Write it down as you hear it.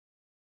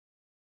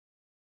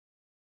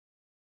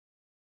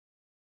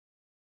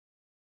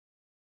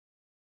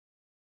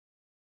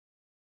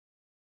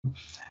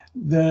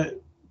The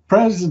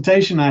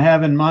presentation I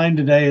have in mind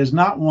today is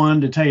not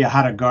one to tell you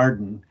how to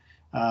garden,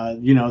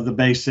 the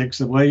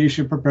basics of well, you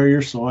should prepare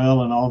your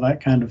soil and all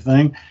that kind of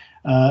thing.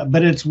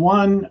 But it's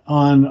one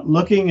on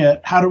looking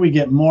at how do we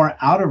get more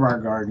out of our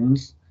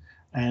gardens,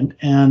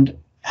 and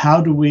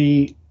how do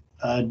we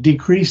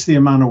decrease the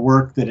amount of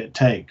work that it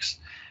takes.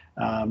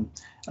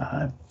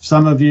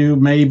 Some of you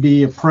may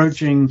be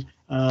approaching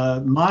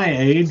my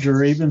age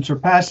or even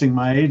surpassing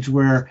my age,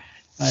 where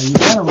you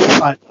kind of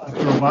realize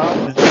after a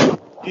while that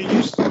you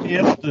used to be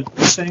able to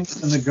do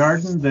things in the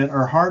garden that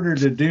are harder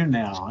to do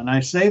now. And I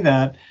say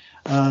that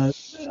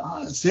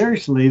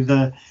seriously.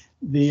 I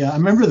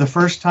remember the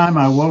first time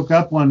I woke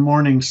up one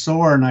morning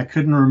sore and I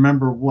couldn't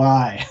remember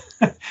why.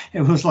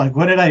 It was like,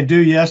 what did I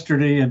do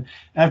yesterday? And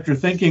after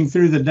thinking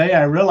through the day,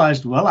 I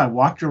realized, well, I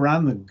walked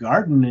around the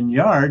garden and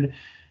yard.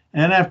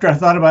 And after I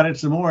thought about it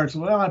some more, it's,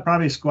 well, I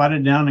probably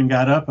squatted down and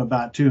got up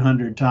about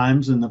 200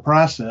 times in the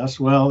process.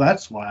 Well,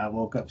 that's why I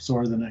woke up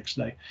sore the next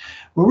day.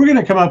 But we're going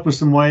to come up with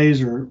some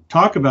ways, or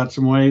talk about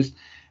some ways,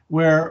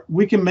 where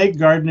we can make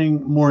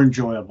gardening more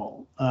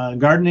enjoyable.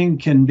 Gardening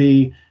can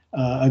be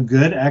a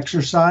good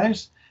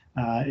exercise.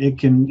 It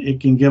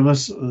can give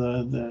us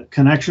the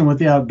connection with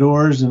the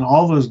outdoors and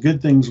all those good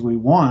things we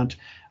want.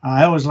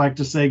 I always like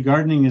to say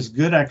gardening is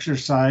good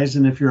exercise,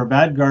 and if you're a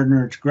bad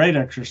gardener, it's great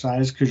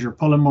exercise because you're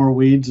pulling more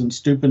weeds and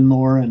stooping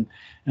more and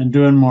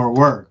doing more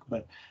work.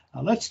 But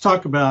let's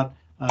talk about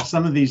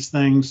some of these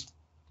things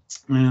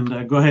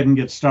and go ahead and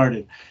get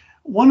started.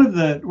 We're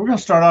going to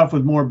start off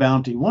with more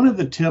bounty. One of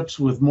the tips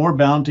with more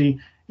bounty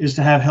is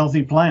to have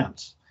healthy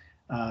plants.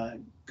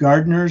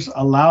 Gardeners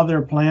allow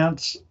their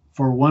plants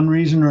for one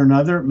reason or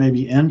another. It may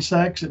be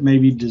insects, it may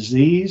be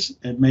disease,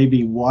 it may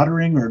be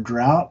watering or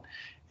drought.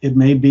 It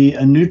may be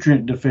a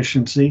nutrient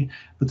deficiency,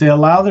 but they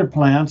allow their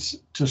plants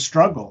to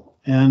struggle.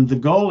 And the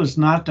goal is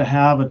not to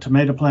have a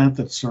tomato plant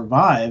that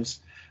survives,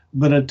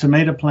 but a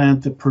tomato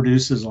plant that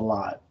produces a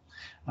lot.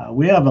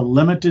 We have a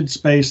limited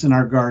space in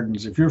our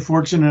gardens. If you're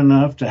fortunate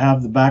enough to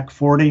have the back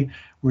 40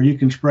 where you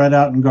can spread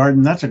out and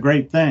garden, that's a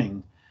great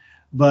thing.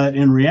 But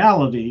in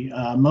reality,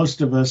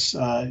 most of us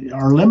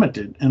are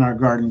limited in our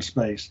garden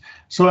space.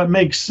 So it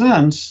makes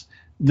sense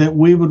that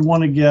we would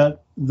want to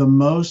get the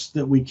most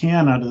that we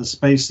can out of the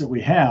space that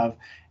we have,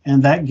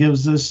 and that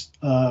gives us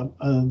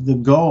the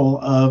goal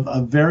of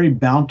a very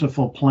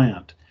bountiful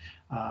plant.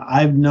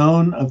 I've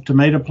known of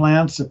tomato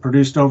plants that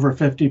produced over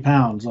 50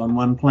 pounds on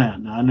one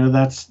plant. Now I know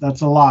that's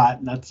a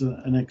lot, that's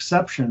an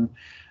exception,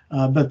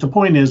 but the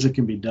point is it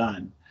can be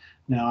done.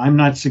 Now I'm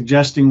not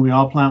suggesting we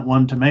all plant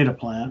one tomato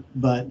plant,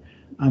 but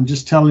I'm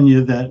just telling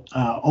you that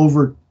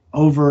over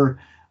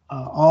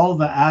all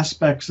the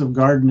aspects of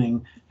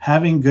gardening,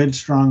 having good,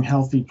 strong,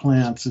 healthy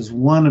plants is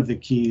one of the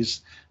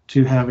keys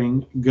to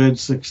having good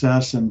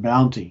success and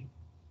bounty.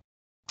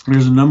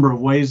 There's a number of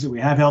ways that we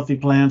have healthy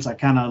plants. I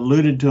kind of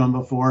alluded to them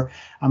before.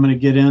 I'm going to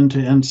get into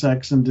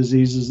insects and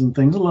diseases and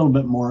things a little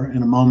bit more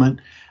in a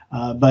moment.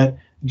 But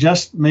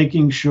just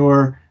making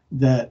sure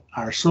that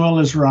our soil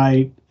is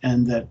right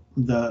and that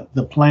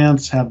the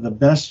plants have the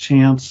best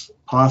chance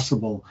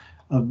possible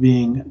of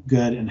being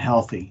good and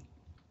healthy.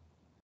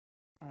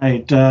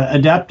 Right,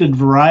 adapted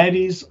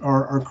varieties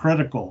are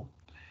critical.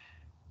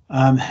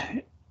 A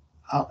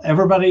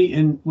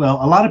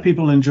lot of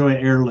people enjoy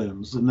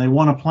heirlooms and they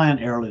want to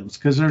plant heirlooms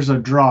because there's a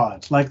draw.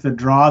 It's like the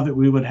draw that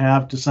we would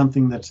have to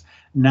something that's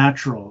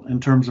natural in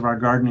terms of our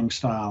gardening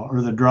style,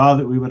 or the draw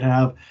that we would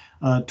have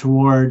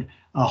toward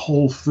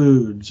whole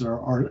foods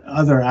or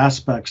other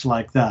aspects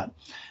like that.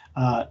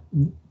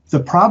 The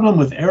problem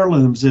with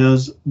heirlooms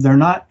is they're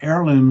not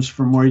heirlooms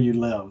from where you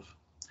live.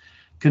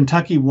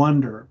 Kentucky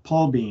Wonder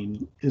pole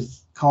bean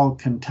is called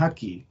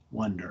Kentucky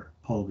Wonder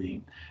pole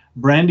bean.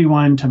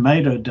 Brandywine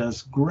tomato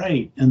does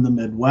great in the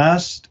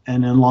Midwest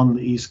and along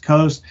the East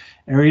Coast,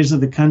 areas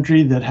of the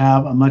country that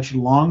have a much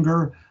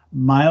longer,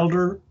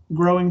 milder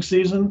growing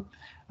season,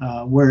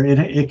 where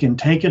it can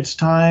take its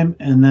time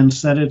and then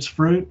set its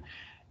fruit.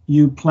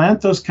 You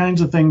plant those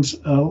kinds of things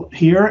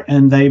here,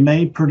 and they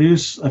may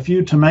produce a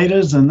few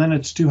tomatoes, and then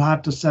it's too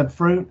hot to set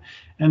fruit.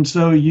 And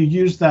so you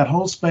use that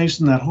whole space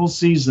and that whole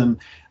season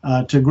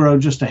to grow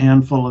just a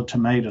handful of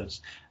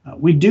tomatoes.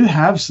 We do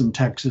have some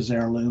Texas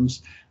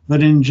heirlooms,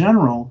 but in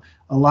general,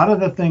 a lot of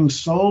the things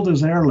sold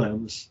as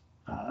heirlooms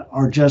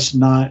are just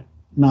not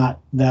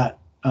that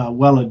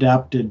well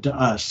adapted to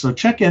us. So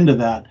check into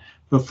that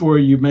before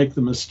you make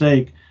the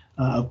mistake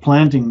of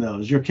planting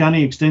those. Your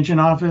county extension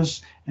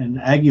office and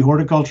Aggie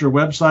Horticulture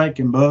website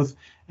can both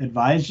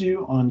advise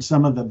you on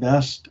some of the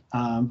best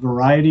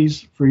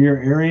varieties for your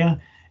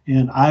area,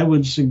 and I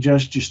would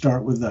suggest you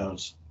start with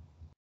those.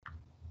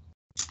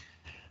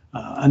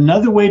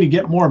 Another way to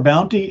get more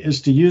bounty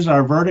is to use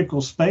our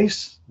vertical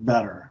space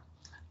better.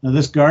 Now,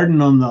 this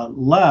garden on the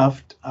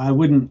left, I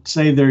wouldn't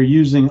say they're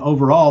using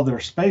overall their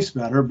space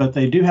better, but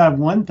they do have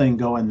one thing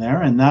going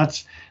there, and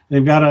that's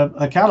they've got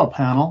a cattle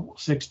panel,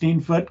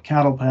 16-foot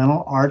cattle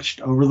panel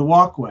arched over the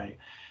walkway.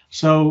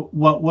 So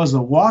what was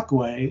a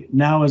walkway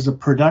now is a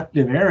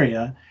productive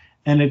area,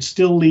 and it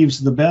still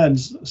leaves the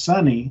beds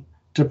sunny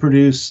to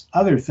produce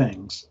other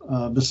things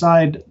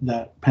beside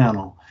that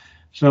panel.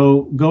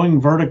 So going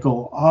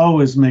vertical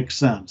always makes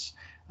sense.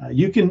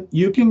 You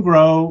can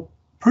grow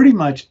pretty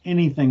much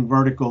anything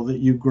vertical that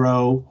you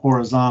grow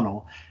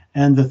horizontal.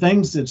 And the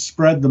things that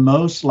spread the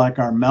most, like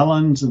our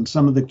melons and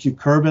some of the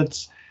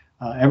cucurbits,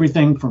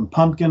 everything from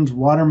pumpkins,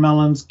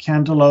 watermelons,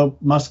 cantaloupe,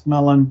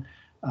 muskmelon,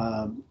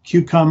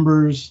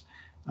 cucumbers,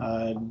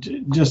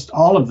 just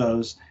all of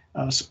those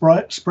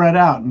spread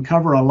out and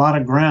cover a lot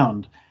of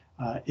ground.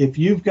 If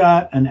you've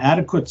got an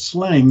adequate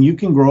sling, you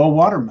can grow a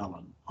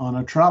watermelon on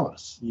a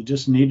trellis. You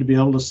just need to be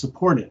able to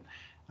support it.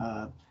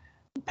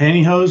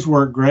 Pantyhose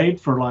work great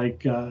for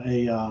like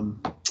a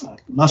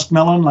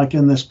muskmelon, like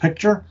in this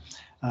picture.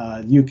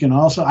 You can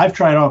also, I've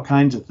tried all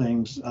kinds of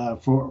things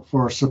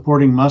for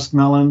supporting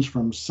muskmelons,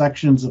 from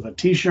sections of a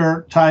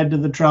t-shirt tied to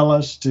the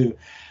trellis to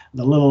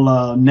the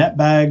little net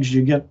bags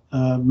you get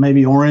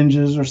maybe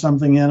oranges or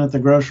something in at the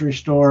grocery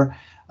store.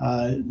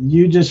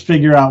 You just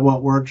figure out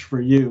what works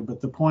for you.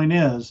 But the point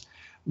is,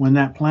 when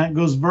that plant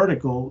goes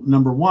vertical,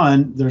 number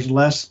one, there's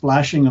less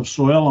splashing of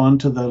soil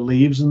onto the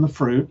leaves and the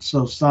fruit,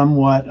 so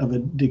somewhat of a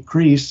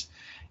decrease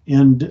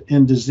in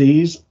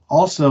disease.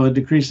 Also a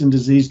decrease in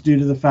disease due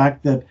to the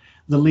fact that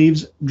the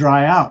leaves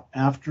dry out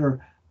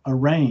after a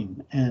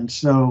rain, and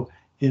so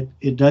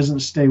it doesn't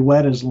stay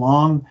wet as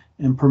long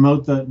and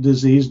promote the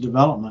disease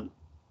development.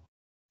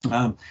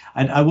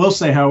 I will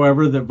say,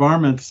 however, that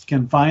varmints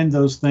can find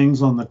those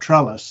things on the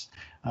trellis,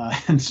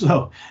 and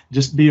so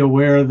just be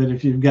aware that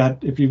if you've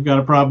got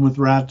a problem with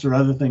rats or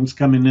other things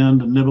coming in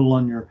to nibble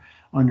on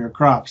your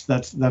crops,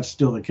 that's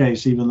still the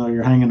case, even though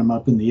you're hanging them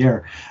up in the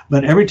air.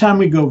 But every time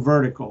we go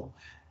vertical,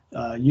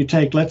 you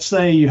take, let's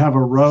say you have a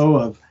row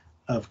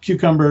of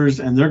cucumbers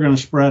and they're going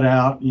to spread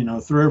out,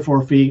 3 or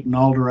 4 feet in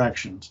all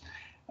directions.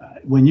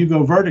 When you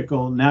go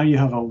vertical, now you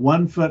have a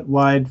 1 foot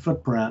wide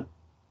footprint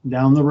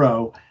down the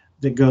row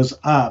that goes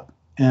up,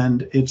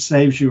 and it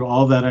saves you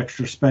all that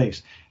extra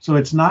space. So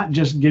it's not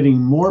just getting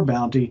more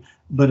bounty,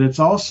 but it's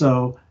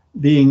also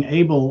being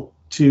able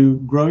to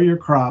grow your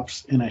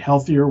crops in a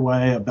healthier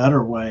way, a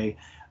better way,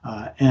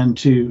 and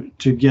to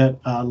get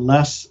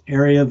less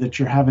area that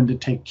you're having to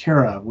take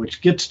care of,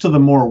 which gets to the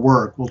more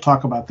work. We'll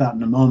talk about that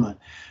in a moment.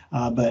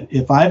 But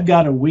if I've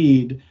got to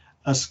weed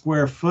a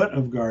square foot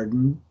of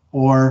garden,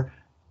 or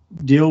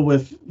deal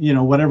with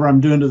whatever I'm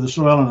doing to the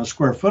soil on a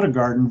square foot of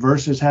garden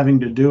versus having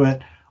to do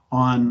it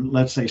on,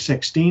 let's say,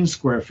 16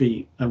 square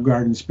feet of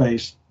garden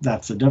space,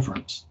 that's the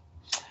difference.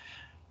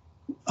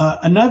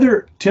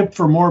 Another tip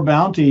for more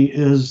bounty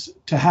is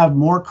to have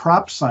more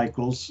crop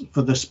cycles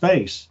for the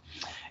space.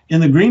 In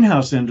the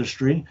greenhouse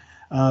industry,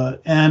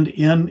 and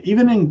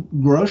even in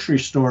grocery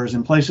stores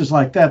and places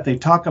like that, they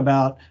talk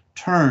about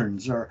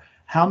turns, or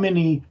how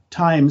many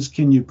times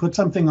can you put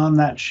something on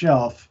that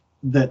shelf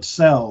that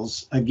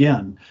sells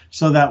again.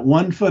 So that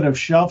 1 foot of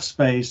shelf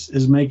space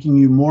is making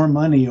you more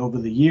money over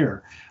the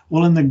year.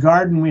 Well, in the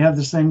garden, we have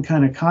the same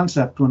kind of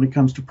concept when it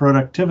comes to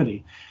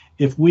productivity.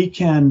 If we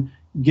can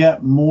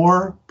get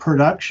more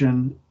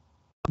production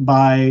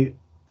by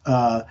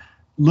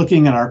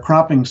looking at our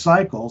cropping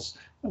cycles,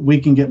 we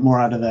can get more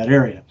out of that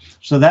area.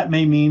 So that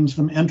may mean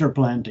some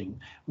interplanting,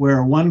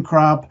 where one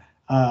crop,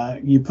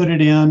 you put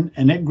it in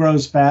and it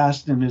grows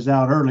fast and is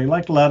out early,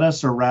 like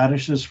lettuce or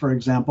radishes, for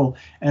example.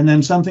 And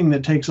then something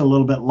that takes a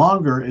little bit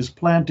longer is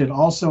planted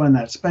also in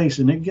that space,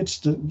 and it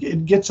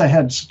gets a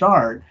head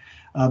start.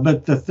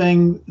 But the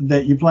thing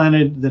that you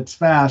planted that's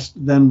fast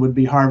then would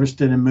be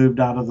harvested and moved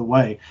out of the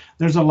way.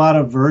 There's a lot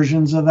of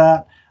versions of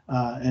that.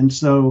 And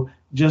so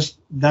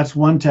that's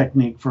one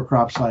technique for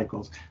crop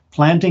cycles.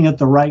 Planting at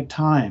the right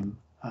time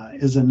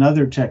is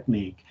another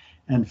technique.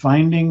 And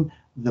finding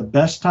the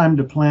best time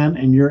to plant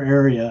in your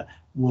area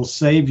will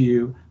save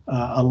you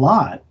a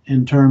lot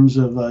in terms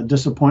of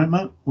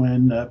disappointment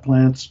when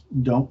plants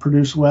don't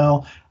produce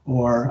well,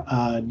 or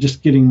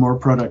just getting more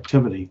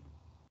productivity.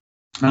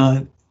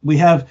 We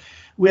have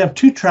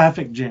 2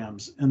 traffic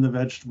jams in the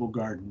vegetable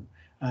garden,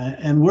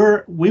 and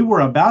we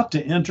were about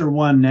to enter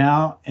one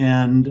now,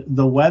 and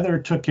the weather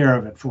took care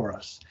of it for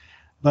us.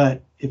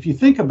 But if you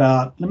think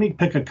about, let me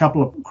pick a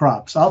couple of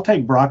crops. I'll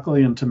take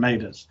broccoli and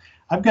tomatoes.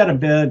 I've got a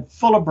bed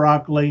full of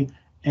broccoli,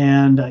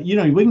 and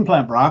we can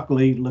plant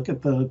broccoli. Look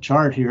at the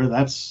chart here.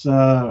 That's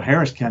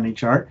Harris County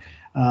chart.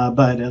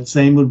 But the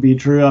same would be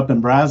true up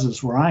in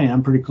Brazos, where I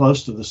am, pretty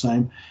close to the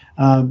same.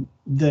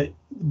 The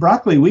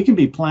broccoli, we can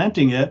be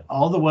planting it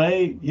all the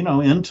way,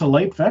 into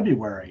late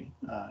February.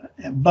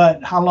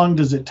 But how long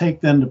does it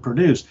take then to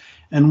produce?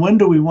 And when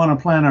do we want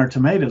to plant our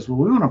tomatoes? Well,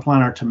 we want to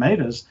plant our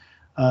tomatoes,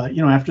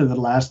 after the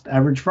last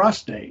average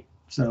frost date.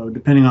 So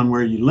depending on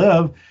where you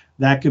live,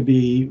 that could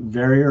be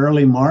very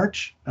early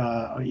March,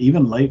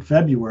 even late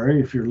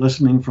February if you're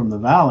listening from the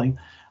valley,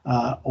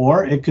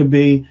 or it could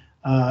be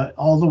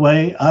all the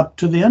way up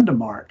to the end of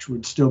March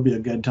would still be a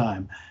good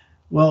time.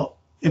 Well,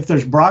 if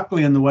there's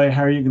broccoli in the way,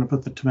 how are you going to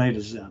put the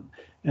tomatoes in?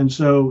 And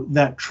so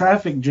that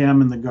traffic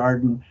jam in the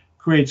garden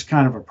creates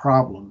kind of a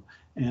problem.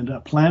 And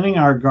planning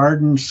our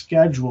garden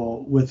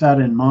schedule with that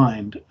in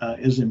mind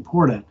is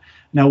important.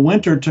 Now,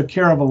 winter took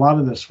care of a lot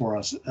of this for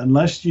us.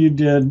 Unless you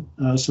did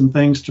some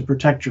things to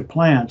protect your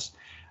plants,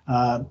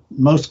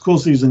 most cool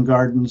season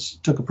gardens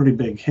took a pretty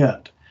big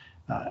hit.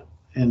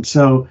 And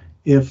so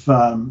if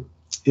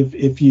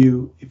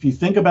you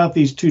think about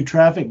these two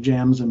traffic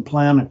jams and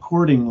plan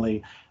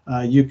accordingly,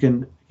 you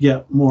can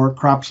get more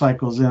crop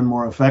cycles in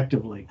more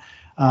effectively.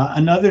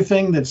 Another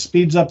thing that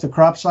speeds up the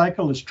crop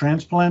cycle is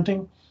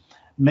transplanting.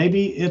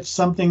 Maybe it's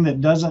something that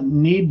doesn't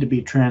need to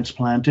be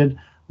transplanted,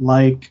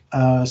 like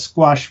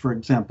squash, for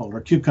example,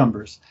 or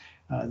cucumbers.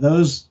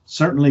 Those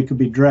certainly could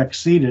be direct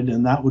seeded,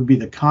 and that would be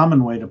the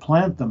common way to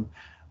plant them.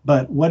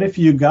 But what if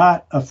you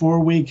got a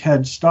 4-week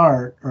head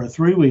start or a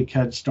 3-week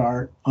head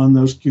start on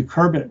those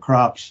cucurbit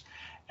crops,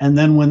 and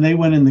then when they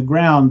went in the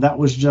ground, that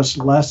was just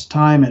less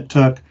time it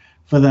took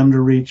for them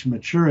to reach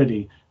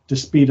maturity to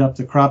speed up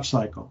the crop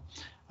cycle.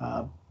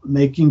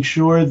 Making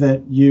sure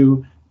that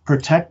you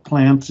protect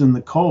plants in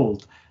the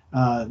cold.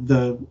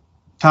 The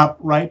top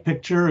right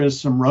picture is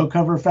some row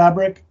cover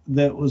fabric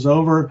that was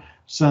over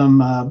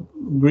some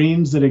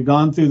greens that had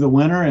gone through the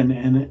winter,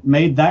 and it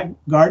made that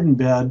garden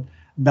bed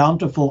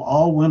bountiful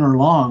all winter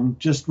long,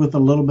 just with a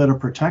little bit of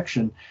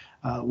protection,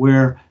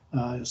 where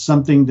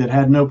something that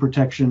had no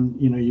protection,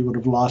 you would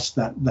have lost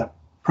that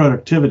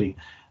productivity.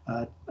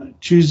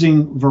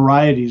 Choosing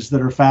varieties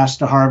that are fast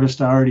to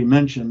harvest, I already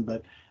mentioned,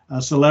 but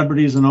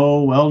Celebrity is an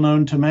old,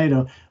 well-known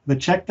tomato. But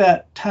check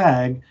that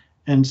tag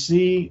and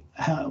see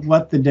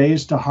what the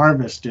days to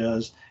harvest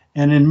is.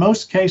 And in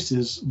most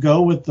cases,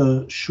 go with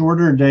the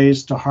shorter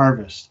days to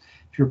harvest.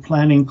 If you're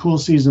planting cool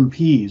season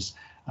peas,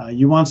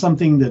 you want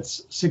something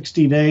that's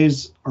 60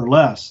 days or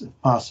less,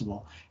 if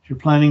possible. If you're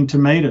planting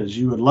tomatoes,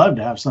 you would love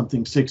to have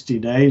something 60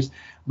 days,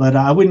 but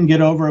I wouldn't get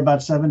over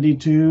about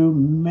 72,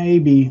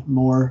 maybe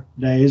more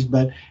days.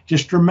 But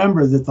just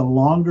remember that the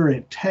longer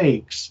it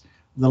takes,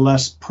 the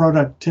less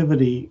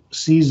productivity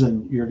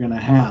season you're going to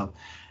have.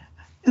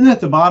 And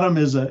at the bottom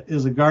is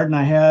a garden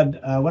I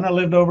had when I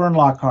lived over in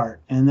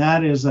Lockhart, and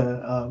that is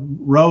a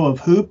row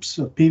of hoops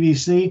of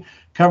PVC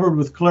covered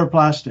with clear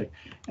plastic.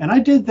 And I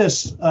did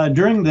this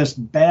during this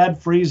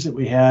bad freeze that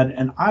we had,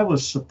 and I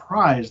was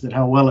surprised at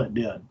how well it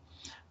did.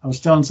 I was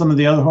telling some of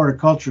the other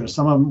horticulturists,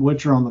 some of them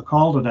which are on the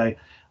call today,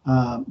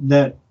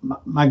 that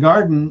my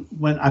garden,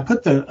 when I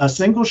put a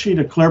single sheet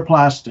of clear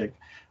plastic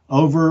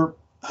over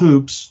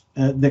hoops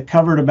that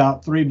covered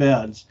about 3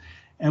 beds,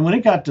 and when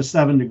it got to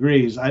 7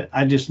 degrees,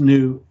 I just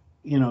knew,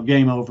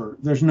 game over.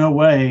 There's no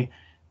way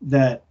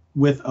that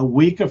with a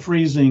week of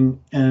freezing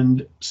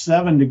and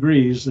 7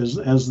 degrees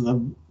as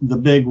the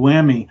big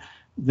whammy,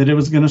 that it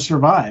was going to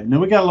survive. Now,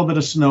 we got a little bit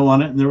of snow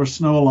on it, and there was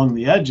snow along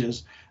the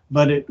edges,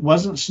 but it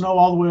wasn't snow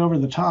all the way over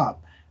the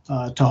top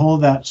to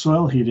hold that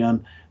soil heat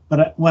in.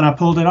 But when I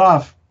pulled it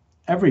off,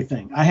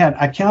 everything.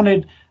 I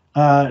counted,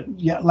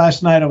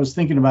 last night I was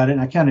thinking about it,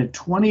 and I counted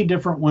 20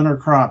 different winter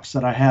crops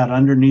that I had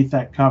underneath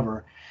that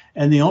cover.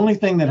 And the only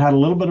thing that had a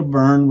little bit of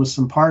burn was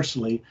some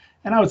parsley.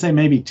 And I would say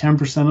maybe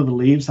 10% of the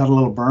leaves had a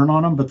little burn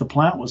on them, but the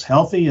plant was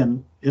healthy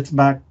and it's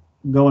back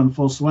going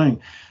full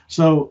swing.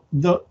 So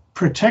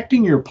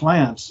protecting your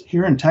plants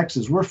here in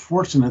Texas, we're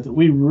fortunate that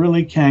we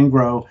really can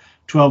grow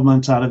 12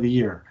 months out of the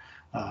year.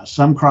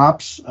 Some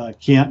crops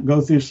can't go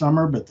through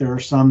summer, but there are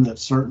some that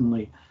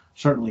certainly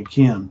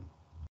can.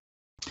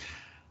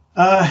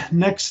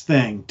 Next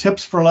thing,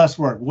 tips for less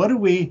work. What do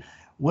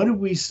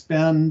we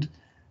spend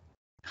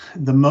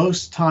the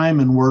most time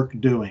and work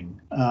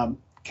doing?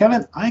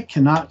 Kevin, I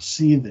cannot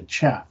see the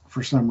chat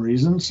for some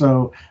reason,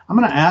 so I'm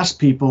going to ask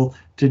people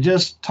to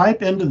just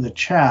type into the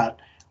chat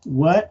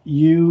what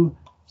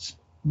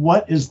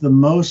is the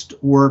most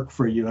work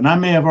for you. And I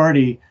may have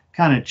already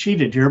kind of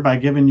cheated here by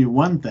giving you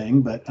one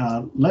thing, but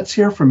let's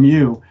hear from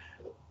you.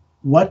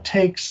 What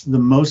takes the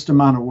most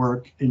amount of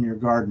work in your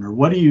garden, or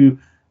what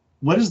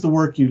is the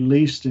work you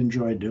least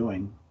enjoy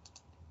doing?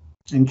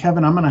 And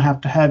Kevin, I'm going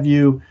to have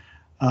you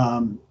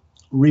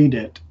read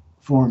it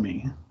for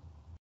me.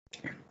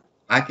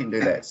 I can do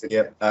that,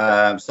 Skip.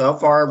 So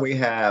far we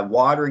have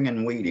watering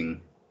and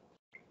weeding.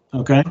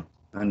 Okay.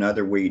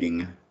 Another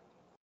weeding.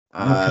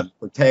 Okay.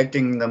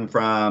 Protecting them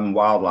from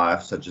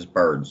wildlife such as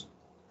birds.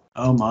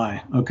 Oh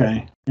my,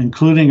 okay.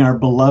 Including our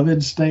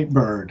beloved state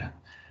bird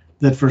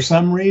that for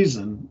some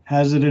reason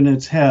has it in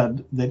its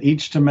head that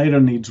each tomato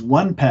needs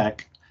one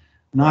peck,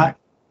 not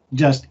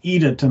just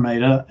eat a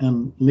tomato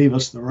and leave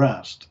us the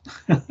rest.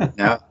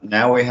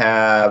 Now we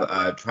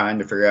have trying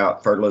to figure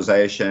out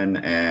fertilization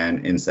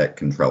and insect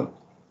control.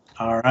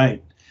 All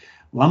right.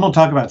 Well, I'm going to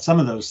talk about some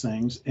of those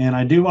things. And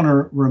I do want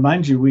to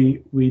remind you,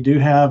 we do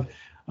have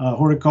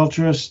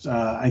horticulturists.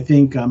 I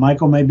think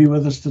Michael may be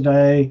with us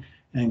today,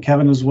 and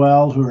Kevin as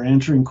well, who are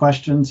answering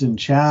questions in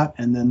chat.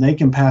 And then they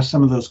can pass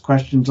some of those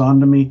questions on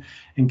to me.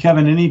 And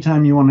Kevin,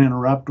 anytime you want to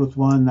interrupt with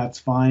one, that's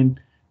fine.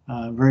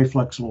 Very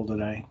flexible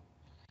today.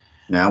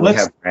 Now we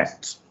have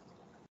rats.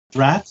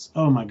 Rats?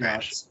 Oh my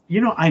gosh.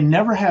 I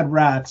never had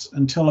rats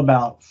until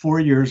about 4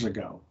 years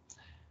ago.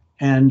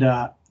 And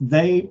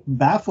they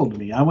baffled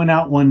me. I went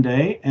out one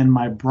day and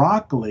my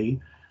broccoli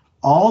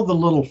all the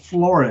little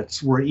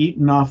florets were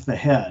eaten off the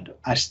head.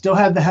 I still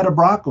had the head of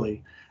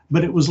broccoli,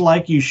 but it was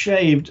like you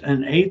shaved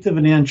an eighth of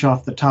an inch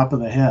off the top of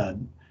the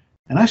head.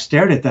 And I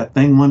stared at that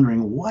thing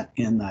wondering what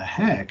in the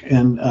heck.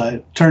 And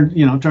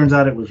turns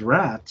out it was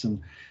rats.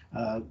 And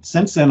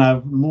since then,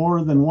 I've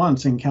more than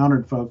once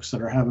encountered folks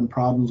that are having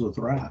problems with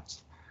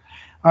rats.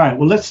 All right,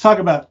 well, let's talk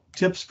about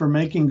tips for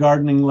making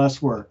gardening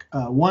less work.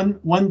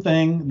 One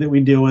thing that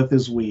we deal with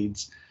is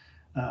weeds.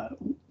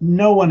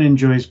 No one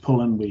enjoys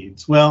pulling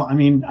weeds. Well, I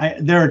mean,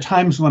 there are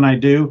times when I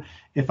do.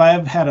 If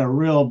I've had a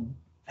real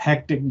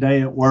hectic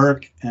day at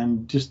work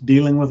and just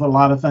dealing with a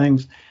lot of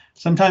things,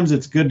 sometimes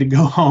it's good to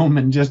go home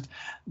and just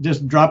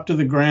drop to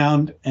the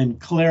ground and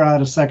clear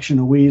out a section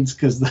of weeds,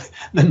 because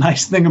the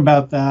nice thing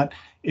about that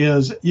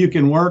is you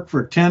can work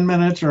for 10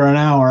 minutes or an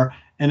hour,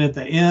 and at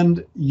the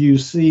end you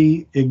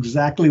see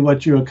exactly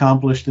what you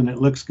accomplished, and it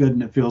looks good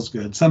and it feels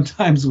good.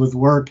 Sometimes with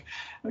work,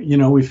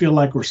 we feel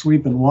like we're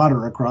sweeping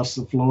water across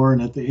the floor,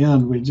 and at the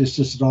end we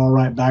just all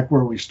right back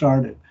where we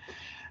started.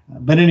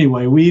 But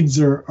anyway, weeds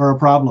are a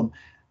problem.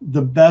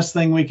 The best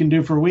thing we can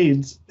do for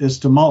weeds is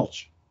to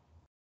mulch.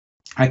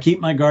 I keep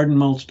my garden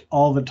mulched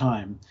all the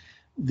time.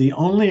 The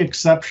only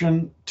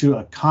exception to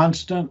a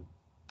constant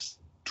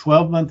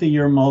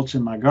 12-month-a-year mulch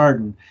in my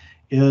garden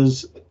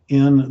is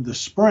in the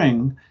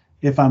spring,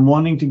 if I'm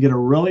wanting to get a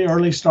really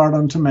early start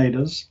on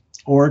tomatoes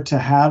or to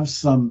have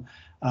some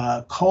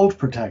cold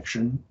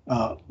protection,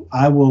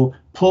 I will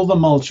pull the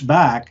mulch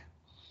back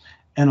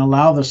and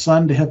allow the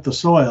sun to hit the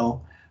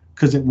soil,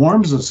 because it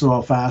warms the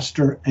soil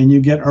faster and you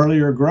get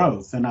earlier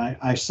growth. And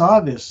I saw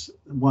this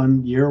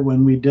one year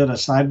when we did a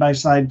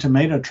side-by-side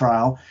tomato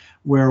trial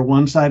where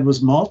one side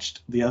was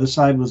mulched, the other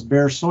side was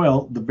bare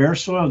soil. The bare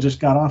soil just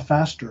got off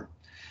faster.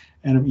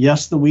 And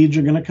yes, the weeds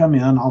are going to come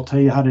in. I'll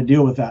tell you how to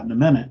deal with that in a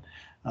minute.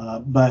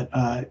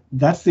 But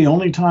that's the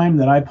only time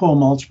that I pull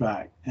mulch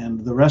back.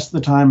 And the rest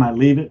of the time I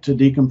leave it to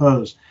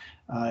decompose.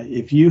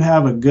 If you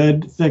have a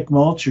good thick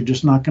mulch, you're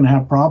just not going to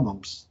have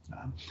problems.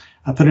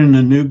 I put in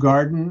a new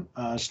garden,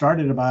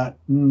 started about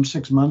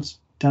 6 months,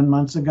 10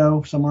 months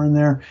ago, somewhere in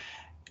there.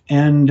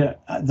 And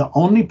the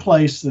only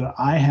place that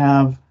I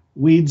have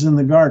weeds in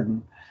the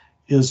garden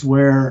is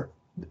where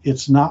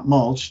it's not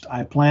mulched.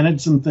 I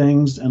planted some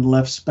things and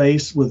left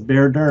space with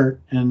bare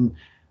dirt, and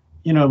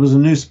it was a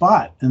new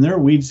spot, and there are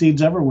weed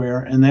seeds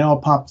everywhere, and they all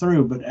pop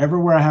through. But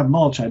everywhere I have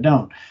mulch, I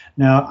don't.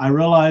 Now I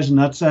realize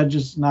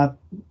nutsedge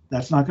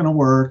that's not going to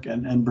work,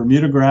 and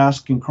Bermuda grass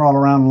can crawl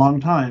around a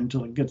long time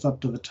until it gets up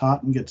to the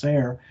top and gets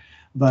air.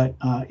 But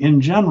in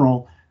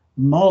general,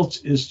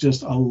 mulch is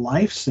just a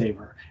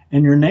lifesaver.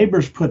 And your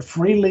neighbors put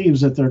free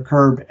leaves at their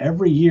curb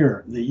every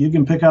year that you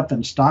can pick up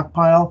and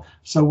stockpile,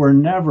 so we're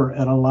never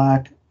at a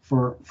lack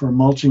for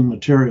mulching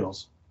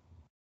materials.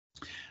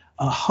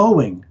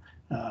 Hoeing,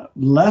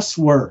 less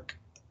work.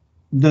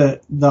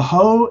 The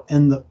hoe,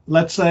 and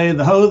let's say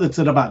the hoe that's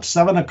at about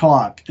 7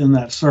 o'clock in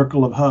that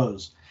circle of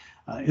hoes,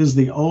 is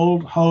the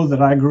old hoe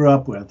that I grew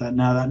up with.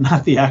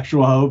 Not the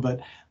actual hoe,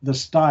 but the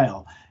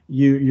style.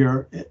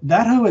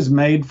 That hoe is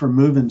made for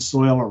moving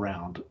soil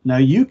around. Now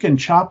you can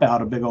chop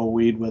out a big old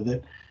weed with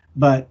it,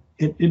 but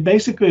it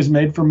basically is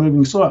made for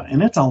moving soil,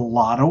 and it's a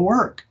lot of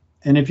work.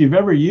 And if you've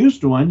ever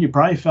used one, you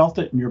probably felt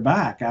it in your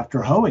back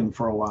after hoeing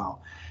for a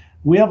while.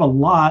 We have a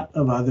lot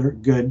of other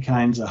good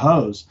kinds of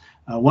hoes.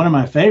 One of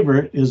my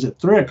favorite is at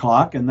 3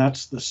 o'clock, and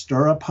that's the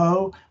stirrup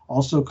hoe,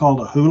 also called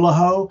a hula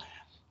hoe.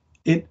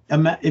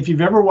 If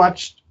you've ever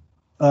watched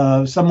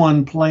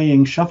someone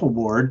playing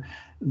shuffleboard,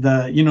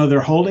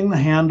 they're holding the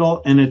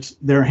handle, and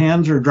their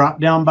hands are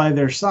dropped down by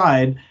their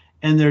side,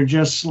 and they're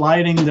just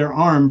sliding their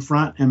arm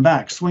front and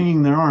back,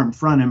 swinging their arm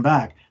front and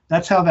back.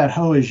 That's how that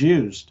hoe is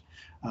used.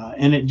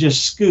 And it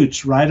just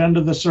scoots right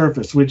under the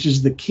surface, which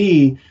is the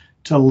key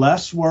to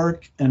less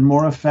work and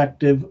more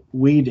effective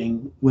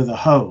weeding with a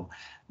hoe.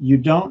 You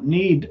don't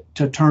need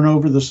to turn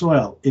over the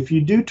soil. If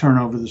you do turn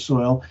over the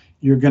soil,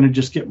 you're going to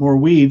just get more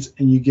weeds,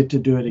 and you get to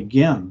do it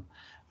again.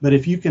 But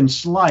if you can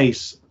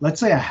slice, let's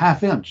say a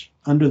 ½ inch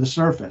under the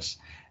surface,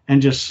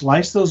 and just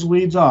slice those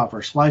weeds off,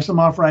 or slice them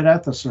off right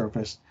at the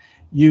surface,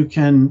 you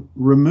can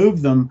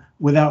remove them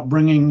without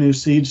bringing new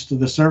seeds to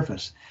the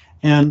surface.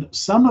 And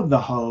some of the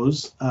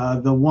hoes,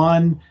 the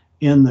one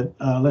in the,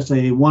 let's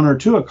say 1 or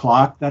 2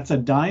 o'clock, that's a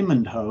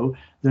diamond hoe.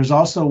 There's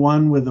also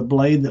one with a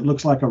blade that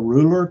looks like a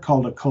ruler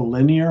called a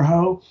collinear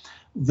hoe.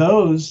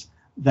 Those,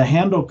 the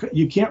handle,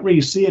 you can't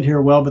really see it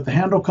here well, but the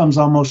handle comes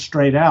almost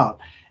straight out.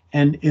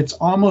 And it's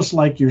almost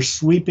like you're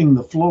sweeping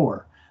the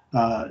floor.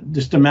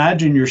 Just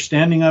imagine you're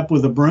standing up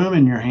with a broom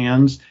in your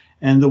hands,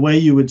 and the way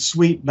you would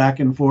sweep back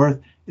and forth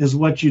is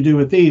what you do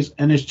with these.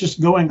 And it's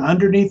just going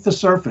underneath the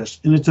surface.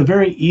 And it's a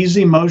very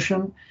easy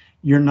motion.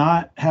 You're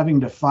not having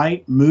to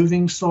fight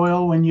moving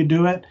soil when you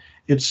do it.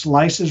 It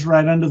slices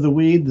right under the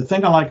weed. The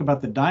thing I like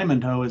about the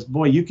diamond hoe is,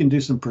 boy, you can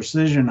do some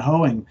precision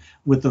hoeing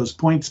with those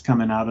points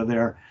coming out of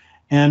there.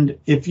 And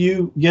if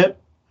you get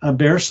a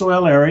bare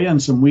soil area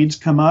and some weeds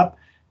come up,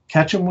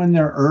 catch them when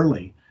they're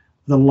early.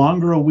 The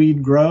longer a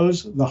weed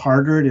grows, the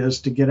harder it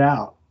is to get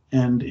out.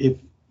 And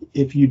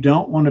if you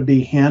don't want to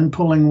be hand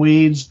pulling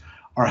weeds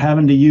or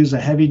having to use a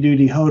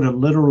heavy-duty hoe to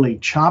literally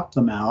chop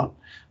them out.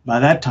 By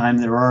that time,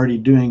 they're already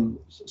doing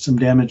some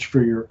damage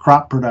for your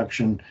crop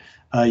production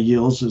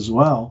yields as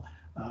well.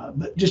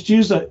 But just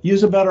use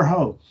a better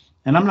hoe.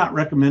 And I'm not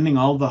recommending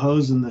all the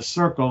hoes in this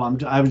circle.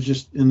 I was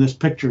just in this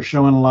picture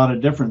showing a lot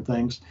of different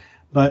things.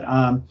 But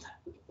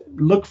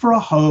look for a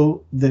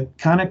hoe that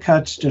kind of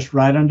cuts just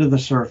right under the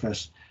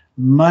surface.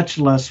 Much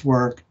less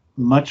work,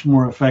 much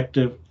more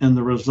effective, and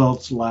the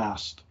results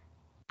last.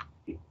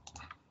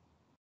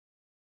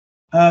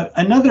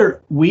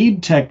 Another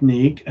weed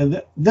technique,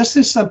 this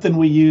is something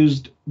we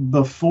used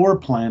before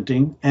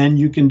planting, and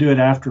you can do it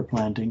after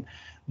planting.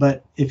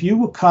 But if you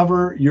will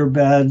cover your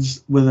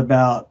beds with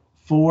about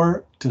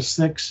 4 to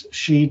 6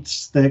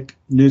 sheets thick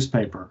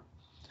newspaper,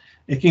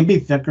 it can be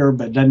thicker,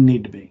 but doesn't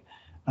need to be.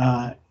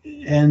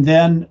 And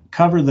then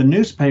cover the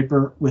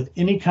newspaper with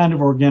any kind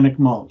of organic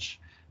mulch.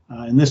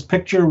 In this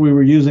picture, we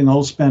were using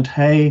old spent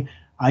hay.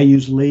 I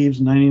use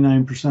leaves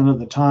 99% of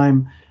the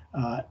time.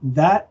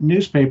 That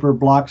newspaper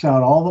blocks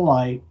out all the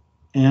light,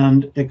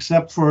 and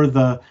except for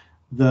the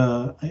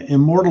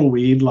immortal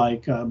weed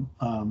like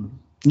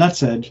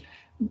nutsedge,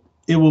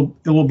 it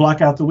will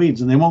block out the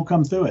weeds and they won't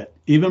come through it.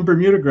 Even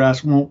Bermuda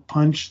grass won't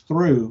punch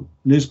through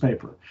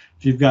newspaper.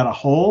 If you've got a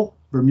hole,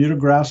 Bermuda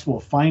grass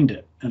will find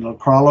it and it'll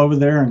crawl over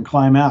there and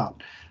climb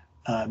out.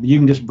 You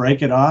can just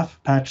break it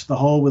off, patch the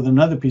hole with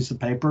another piece of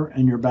paper,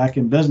 and you're back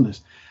in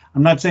business.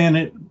 I'm not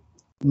saying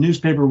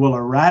newspaper will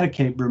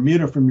eradicate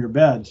Bermuda from your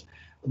beds,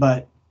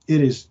 but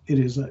it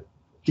is a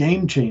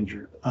game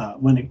changer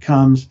when it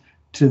comes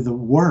to the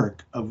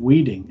work of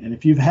weeding. And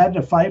if you've had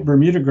to fight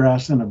Bermuda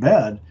grass in a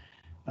bed,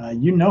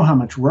 you know how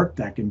much work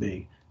that can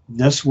be.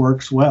 This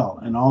works well,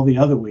 and all the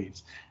other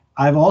weeds.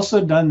 I've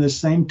also done this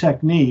same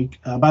technique.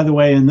 By the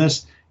way, in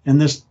this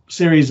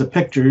series of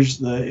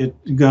pictures,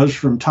 it goes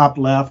from top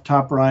left,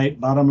 top right,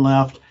 bottom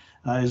left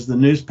is the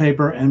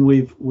newspaper, and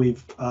we've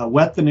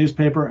wet the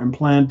newspaper and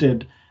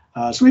planted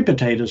sweet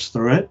potatoes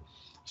through it.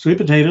 Sweet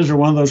potatoes are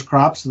one of those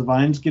crops, the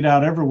vines get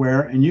out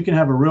everywhere, and you can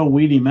have a real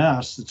weedy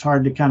mess. It's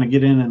hard to kind of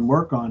get in and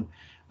work on.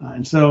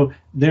 And so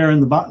there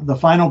in the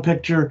final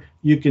picture,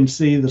 you can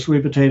see the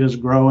sweet potatoes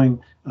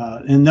growing,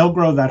 and they'll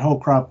grow that whole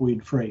crop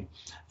weed free.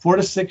 4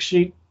 to 6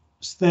 sheets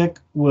thick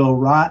will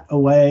rot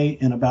away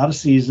in about a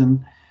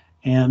season,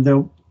 and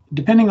they'll,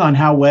 depending on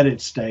how wet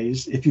it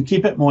stays, if you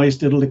keep it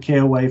moist, it'll decay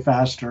away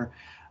faster.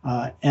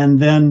 And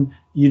then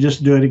you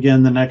just do it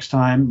again the next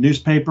time.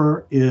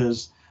 Newspaper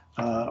is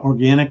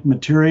organic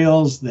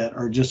materials that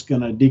are just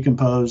going to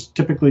decompose,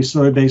 typically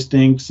soy-based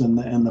inks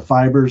and the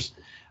fibers,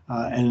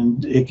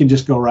 and it can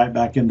just go right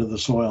back into the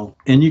soil.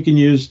 And you can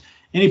use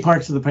any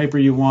parts of the paper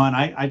you want.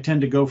 I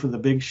tend to go for the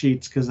big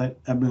sheets because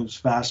that moves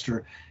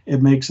faster.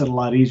 It makes it a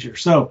lot easier.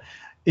 So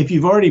if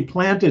you've already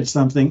planted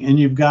something and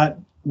you've got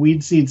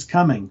weed seeds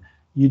coming,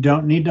 you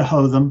don't need to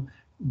hoe them.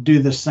 Do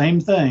the same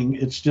thing.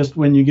 It's just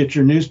when you get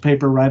your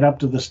newspaper right up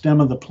to the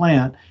stem of the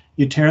plant,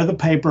 you tear the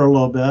paper a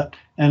little bit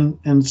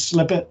and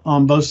slip it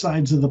on both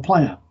sides of the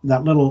plant.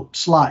 That little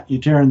slot you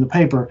tear in the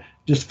paper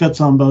just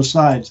fits on both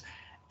sides.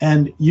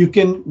 And you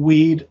can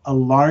weed a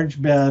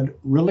large bed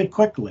really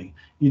quickly.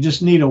 You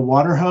just need a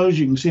water hose.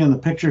 You can see in the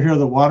picture here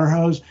the water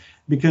hose,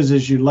 because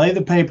as you lay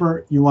the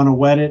paper, you want to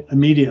wet it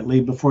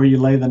immediately before you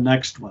lay the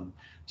next one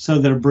so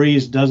that a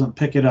breeze doesn't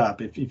pick it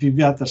up. If you've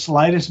got the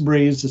slightest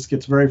breeze, this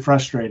gets very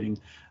frustrating.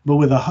 But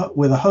with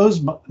a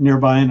hose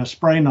nearby and a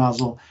spray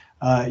nozzle,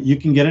 you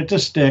can get it to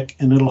stick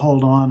and it'll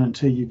hold on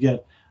until you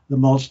get the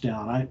mulch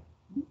down.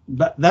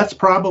 But that's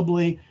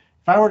probably,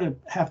 if I were to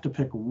have to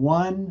pick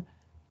one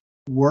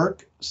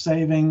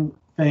work-saving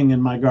thing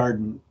in my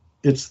garden,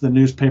 it's the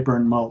newspaper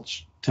and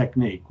mulch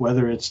technique,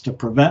 whether it's to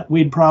prevent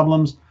weed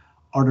problems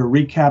or to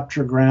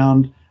recapture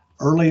ground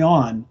early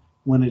on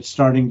when it's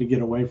starting to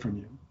get away from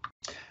you.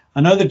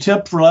 Another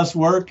tip for less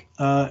work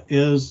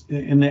is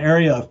in the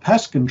area of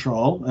pest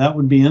control. That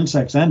would be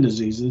insects and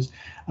diseases,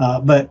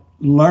 but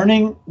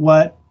learning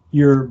what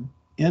your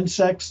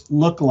insects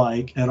look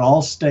like at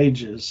all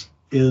stages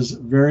is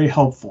very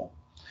helpful.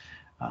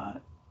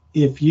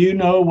 If you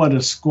know what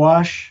a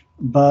squash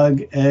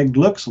bug egg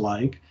looks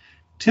like,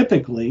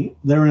 typically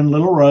they're in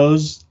little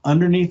rows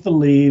underneath the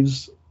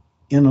leaves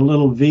in a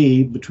little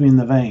V between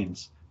the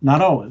veins.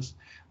 Not always,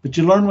 but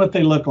you learn what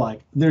they look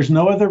like. There's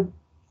no other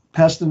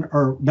pest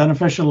or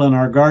beneficial in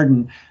our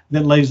garden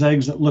that lays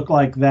eggs that look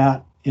like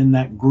that in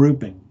that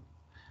grouping.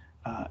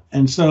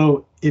 And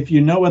so if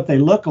you know what they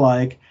look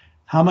like,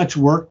 how much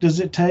work does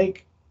it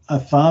take? A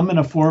thumb and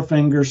a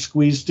forefinger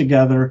squeezed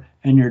together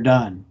and you're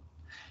done.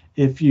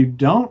 If you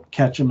don't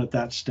catch them at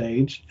that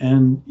stage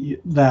and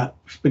that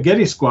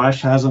spaghetti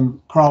squash has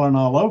them crawling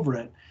all over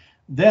it,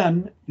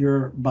 then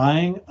you're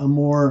buying a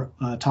more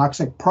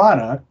toxic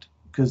product,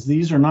 because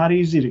these are not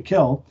easy to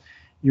kill.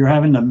 You're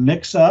having to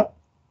mix up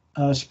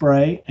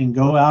spray and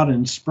go out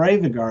and spray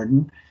the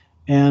garden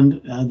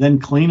and then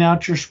clean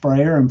out your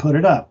sprayer and put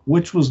it up,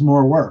 which was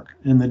more work.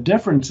 And the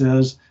difference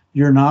is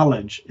your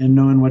knowledge and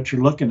knowing what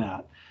you're looking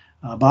at.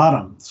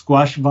 Bottom,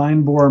 squash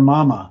vine borer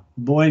mama.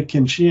 Boy,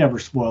 can she ever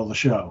spoil the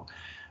show.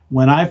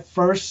 When I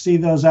first see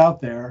those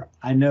out there,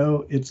 I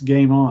know it's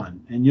game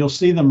on. And you'll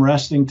see them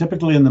resting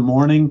typically in the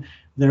morning.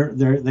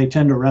 They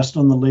tend to rest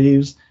on the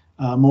leaves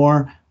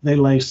more. They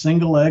lay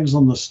single eggs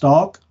on the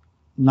stalk,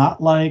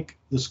 not like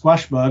the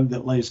squash bug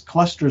that lays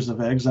clusters of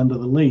eggs under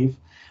the leaf.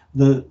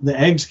 The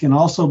eggs can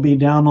also be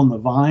down on the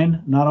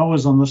vine, not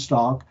always on the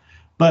stalk.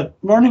 But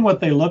learning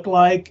what they look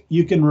like,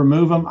 you can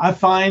remove them. I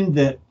find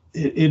that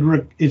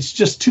it's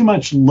just too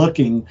much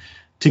looking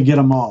to get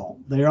them all.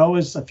 There are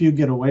always a few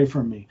get away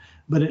from me.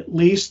 But at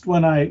least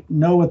when I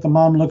know what the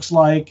mom looks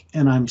like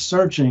and I'm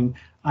searching,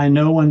 I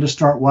know when to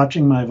start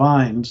watching my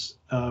vines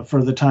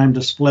for the time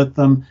to split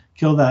them,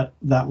 kill that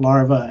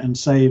larva, and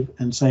save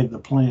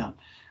the plant.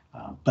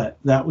 But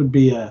that would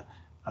be a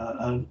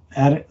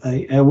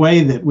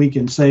way that we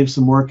can save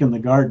some work in the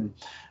garden.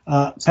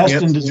 Pest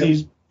and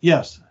disease,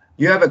 yes.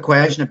 You have a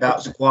question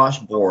about squash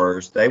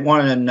borers. They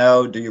wanted to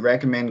know, do you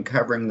recommend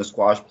covering the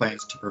squash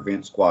plants to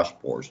prevent squash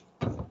borers?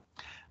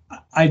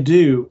 I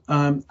do.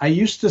 I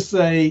used to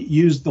say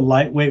use the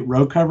lightweight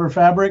row cover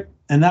fabric,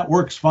 and that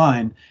works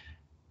fine.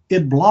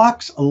 It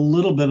blocks a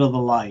little bit of the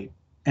light,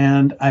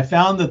 and I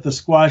found that the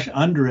squash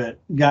under it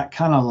got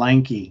kind of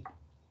lanky.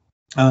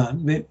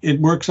 It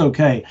works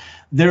okay.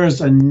 There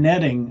is a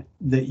netting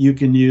that you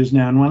can use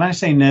now, and when I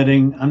say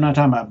netting, I'm not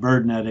talking about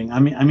bird netting. I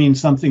mean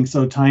something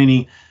so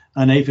tiny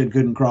an aphid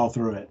couldn't crawl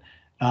through it.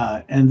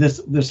 And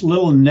this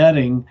little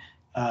netting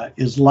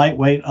is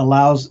lightweight,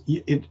 allows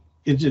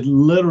it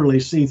literally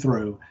see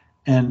through,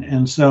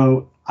 and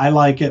so I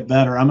like it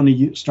better. I'm going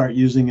to start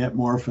using it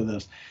more for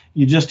this.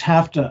 You just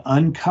have to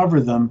uncover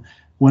them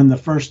when the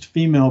first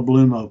female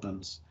bloom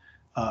opens.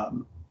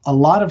 A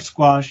lot of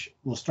squash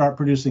will start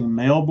producing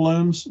male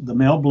blooms. The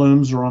male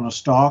blooms are on a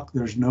stalk.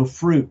 There's no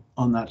fruit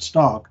on that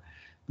stalk.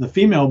 The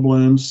female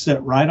blooms sit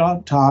right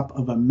on top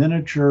of a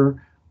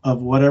miniature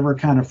of whatever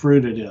kind of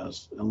fruit it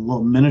is, a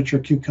little miniature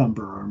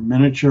cucumber or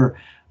miniature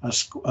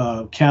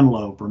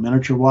cantaloupe or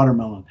miniature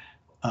watermelon.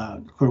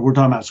 We're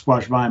talking about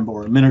squash vine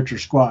borer, miniature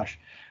squash.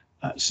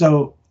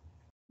 So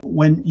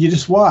when you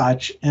just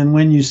watch, and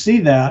when you see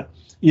that,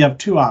 you have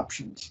two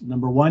options.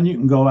 Number one, you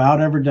can go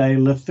out every day,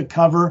 lift the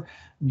cover,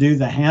 do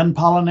the hand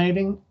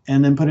pollinating,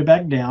 and then put it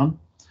back down.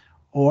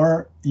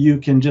 Or you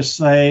can just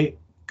say,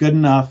 good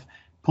enough,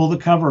 pull the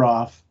cover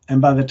off,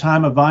 and by the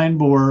time a vine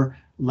borer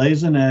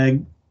lays an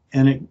egg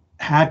and it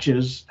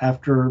hatches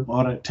after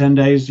 10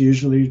 days,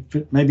 usually,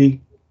 maybe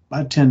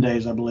about 10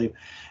 days, I believe,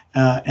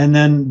 and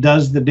then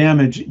does the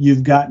damage,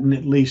 you've gotten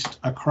at least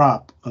a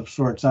crop of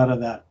sorts out of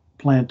that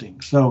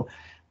planting. So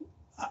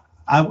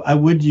I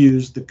would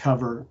use the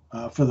cover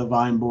for the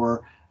vine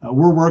borer.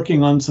 We're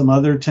working on some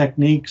other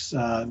techniques.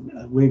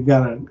 We've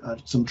got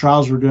some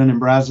trials we're doing in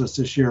Brazos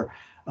this year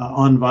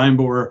on vine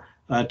borer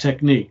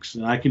techniques.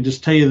 And I can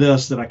just tell you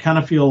this, that I kind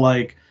of feel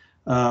like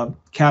Moby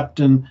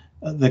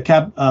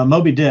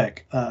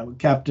Dick,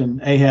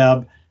 Captain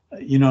Ahab,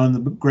 in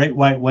the great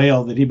white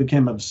whale that he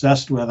became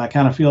obsessed with. I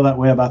kind of feel that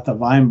way about the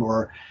vine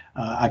borer.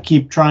 I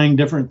keep trying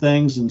different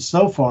things, and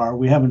so far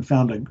we haven't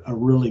found a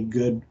really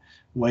good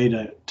way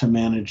to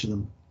manage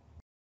them.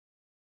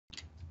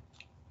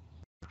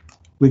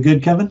 We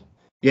good, Kevin?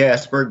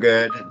 Yes, we're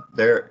good.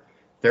 They're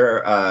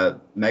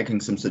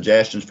making some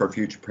suggestions for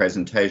future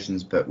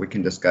presentations, but we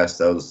can discuss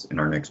those in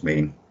our next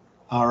meeting.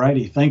 All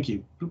righty, thank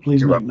you.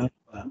 Please make note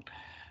of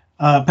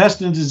that.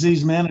 Pest and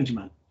disease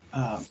management.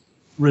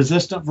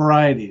 Resistant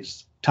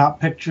varieties. Top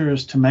picture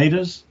is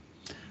tomatoes.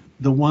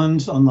 The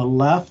ones on the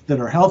left that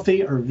are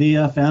healthy are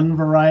VFN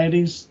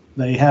varieties.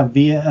 They have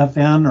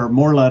VFN or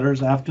more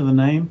letters after the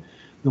name.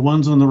 The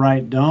ones on the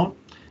right don't.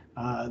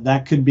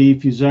 That could be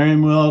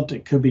fusarium wilt.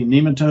 It could be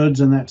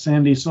nematodes in that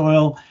sandy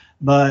soil,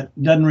 but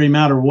it doesn't really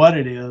matter what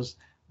it is.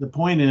 The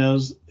point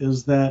is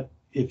that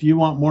if you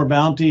want more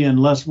bounty and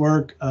less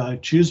work,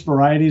 choose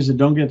varieties that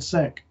don't get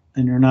sick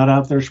and you're not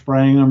out there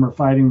spraying them or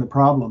fighting the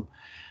problem.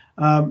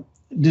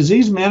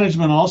 Disease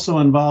management also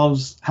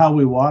involves how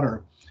we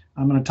water.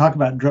 I'm going to talk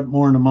about drip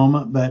more in a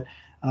moment, but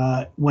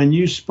when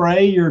you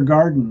spray your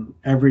garden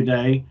every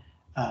day,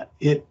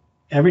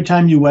 every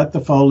time you wet the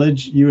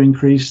foliage, you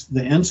increase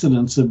the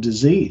incidence of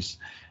disease.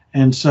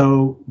 And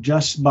so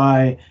just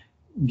by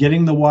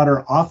getting the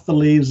water off the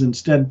leaves,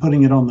 instead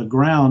putting it on the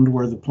ground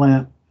where the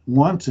plant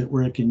wants it,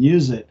 where it can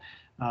use it,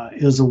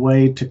 is a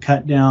way to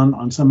cut down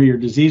on some of your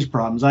disease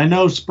problems. I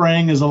know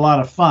spraying is a lot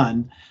of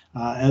fun.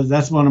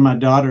 That's one of my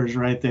daughters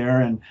right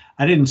there. And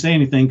I didn't say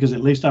anything because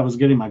at least I was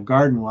getting my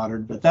garden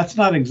watered, but that's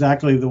not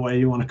exactly the way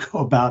you want to go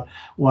about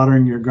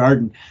watering your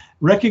garden.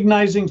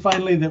 Recognizing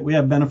finally that we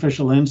have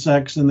beneficial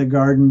insects in the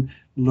garden,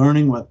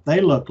 learning what they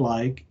look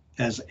like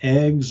as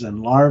eggs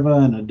and larvae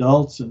and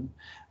adults, and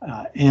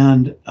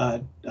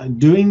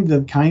doing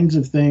the kinds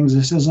of things.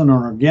 This isn't an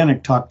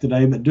organic talk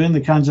today, but doing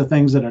the kinds of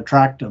things that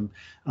attract them.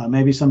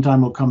 Maybe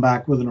sometime we'll come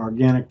back with an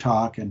organic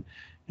talk and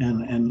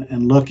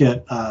look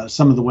at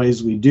some of the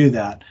ways we do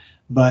that.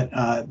 But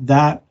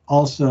that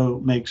also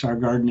makes our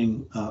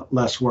gardening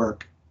less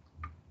work.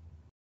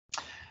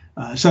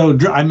 So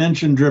I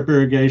mentioned drip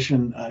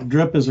irrigation.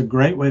 Drip is a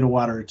great way to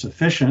water. It's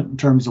efficient in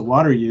terms of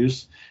water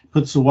use,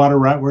 puts the water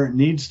right where it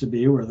needs to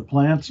be, where the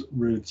plant's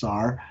roots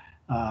are.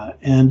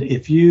 And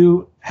if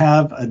you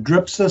have a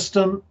drip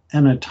system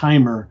and a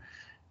timer,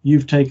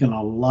 you've taken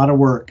a lot of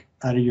work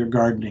out of your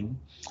gardening.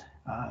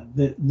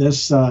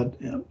 This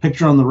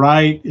picture on the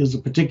right is a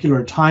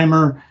particular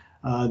timer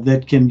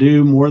that can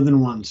do more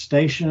than one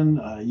station.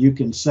 You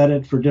can set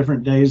it for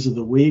different days of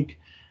the week.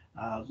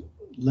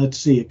 Let's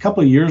see, a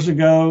couple of years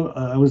ago,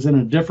 I was in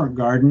a different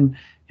garden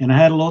and I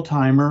had a little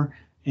timer,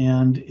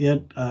 and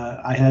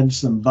I had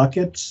some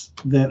buckets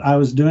that I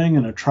was doing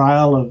in a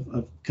trial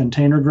of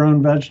container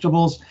grown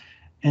vegetables.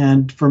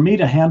 And for me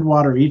to hand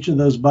water each of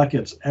those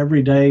buckets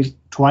every day,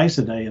 twice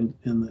a day in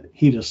the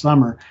heat of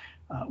summer,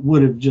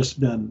 would have just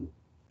been,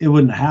 it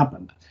wouldn't have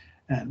happened.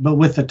 But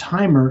with the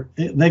timer,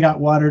 they got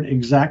watered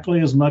exactly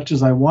as much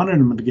as I wanted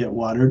them to get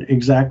watered,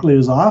 exactly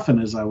as often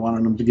as I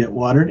wanted them to get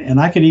watered. And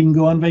I could even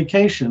go on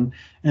vacation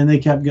and they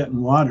kept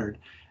getting watered.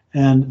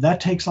 And that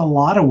takes a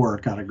lot of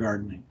work out of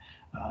gardening.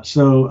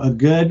 So a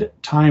good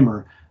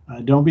timer,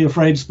 don't be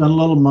afraid to spend a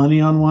little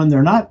money on one.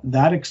 They're not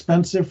that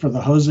expensive for the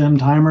hose end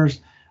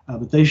timers,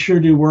 but they sure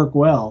do work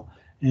well.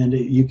 And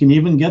you can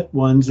even get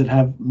ones that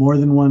have more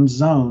than one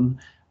zone.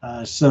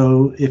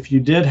 So if you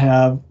did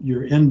have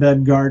your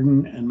in-bed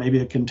garden and maybe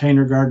a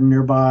container garden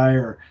nearby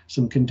or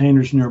some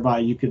containers nearby,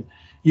 you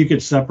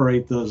could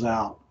separate those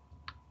out.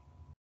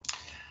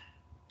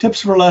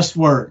 Tips for less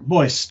work.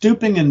 Boy,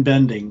 stooping and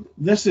bending.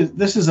 This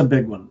is a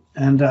big one,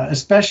 and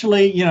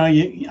especially, you know,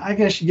 I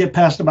guess you get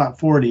past about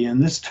 40,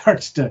 and you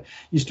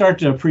start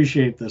to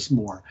appreciate this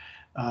more.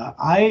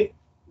 I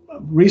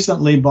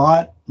recently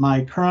bought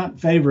my current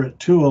favorite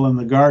tool in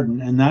the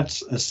garden, and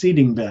that's a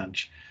seeding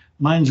bench.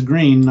 Mine's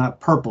green,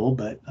 not purple,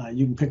 but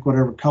you can pick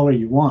whatever color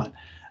you want.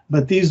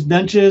 But these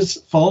benches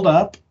fold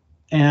up,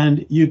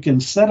 and you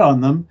can sit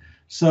on them,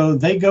 so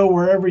they go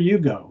wherever you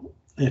go.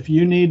 If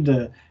you need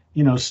to,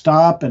 you know,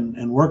 stop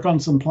and work on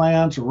some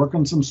plants or work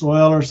on some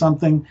soil or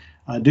something,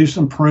 do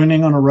some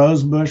pruning on a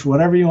rose bush,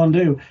 whatever you want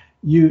to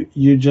do,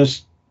 you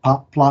just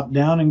plop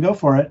down and go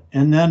for it.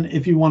 And then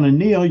if you want to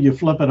kneel, you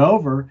flip it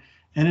over,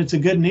 and it's a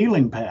good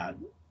kneeling pad.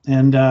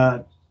 And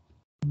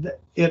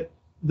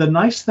the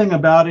nice thing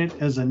about it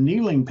as a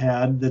kneeling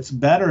pad that's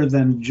better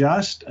than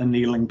just a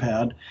kneeling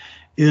pad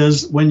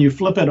is when you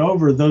flip it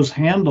over, those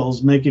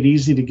handles make it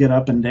easy to get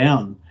up and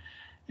down.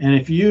 And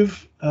if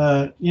you've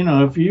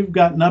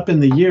gotten up in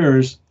the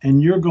years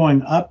and you're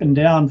going up and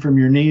down from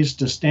your knees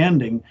to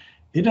standing,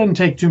 it doesn't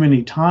take too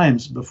many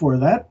times before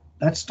that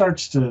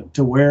starts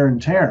to wear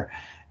and tear.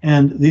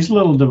 And these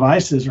little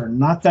devices are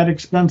not that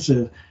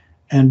expensive.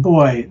 And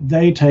boy,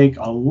 they take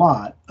a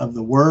lot of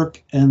the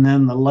work and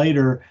then the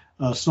later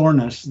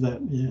soreness that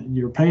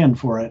you're paying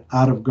for it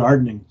out of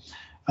gardening.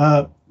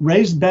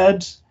 Raised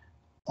beds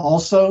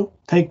also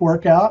take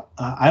work out.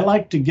 I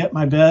like to get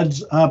my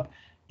beds up.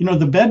 You know,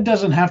 the bed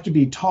doesn't have to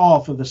be tall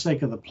for the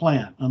sake of the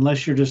plant,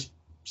 unless you're just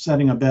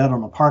setting a bed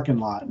on a parking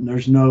lot and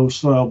there's no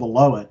soil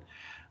below it.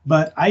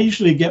 But I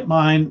usually get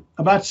mine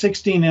about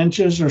 16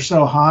 inches or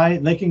so high.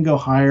 They can go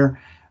higher,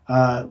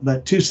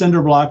 but 2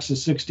 cinder blocks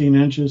is 16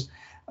 inches.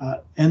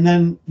 And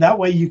then that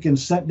way you can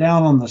sit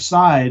down on the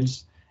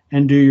sides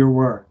and do your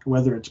work,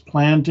 whether it's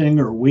planting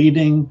or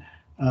weeding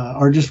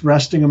or just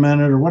resting a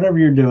minute or whatever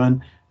you're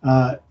doing.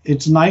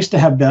 It's nice to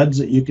have beds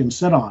that you can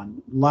sit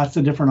on. Lots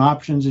of different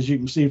options, as you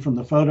can see from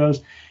the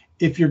photos.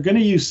 If you're going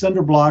to use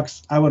cinder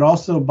blocks, I would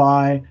also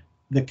buy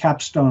the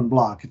capstone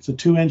block. It's a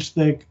 2-inch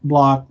thick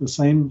block, the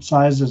same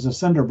size as a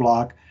cinder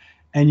block,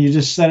 and you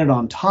just set it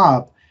on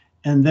top,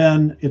 and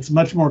then it's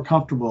much more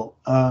comfortable.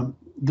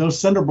 Those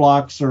cinder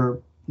blocks are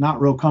not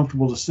real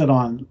comfortable to sit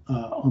on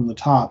the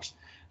tops,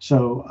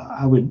 so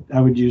I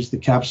would use the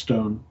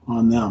capstone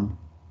on them.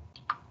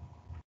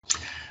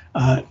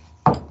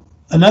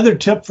 Another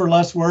tip for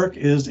less work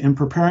is in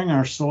preparing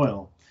our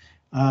soil.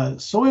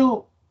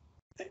 Soil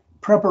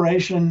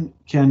preparation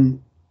can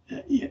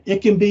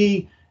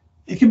be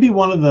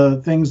one of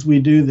the things we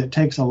do that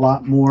takes a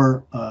lot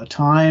more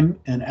time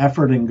and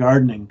effort in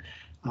gardening.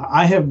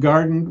 I have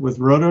gardened with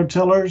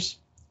rototillers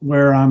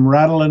where I'm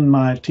rattling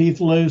my teeth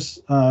loose,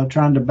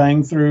 trying to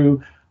bang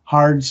through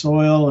hard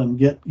soil and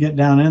get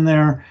down in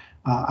there.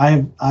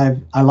 I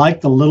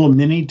like the little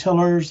mini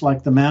tillers,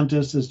 like the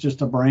Mantis is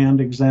just a brand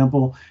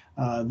example.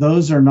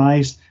 Those are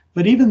nice,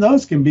 but even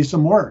those can be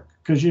some work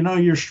because, you know,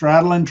 you're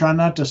straddling, trying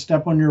not to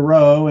step on your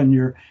row, and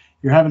you're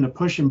having to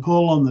push and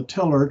pull on the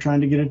tiller,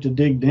 trying to get it to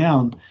dig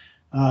down.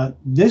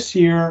 This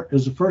year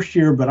is the first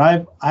year, but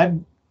I've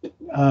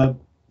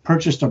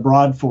purchased a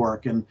broad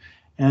fork,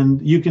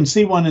 and you can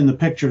see one in the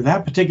picture.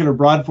 That particular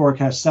broad fork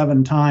has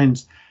 7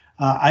 tines.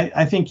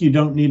 I think you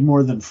don't need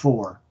more than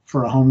 4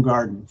 for a home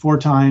garden. 4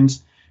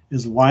 tines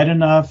is wide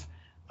enough.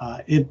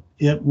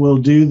 It will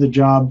do the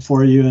job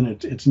for you, and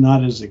it's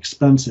not as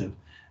expensive.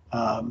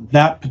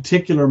 That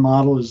particular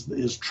model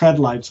is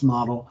Treadlight's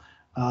model.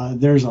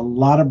 There's a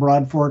lot of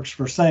broad forks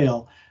for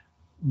sale,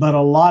 but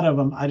a lot of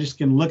them, I just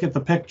can look at the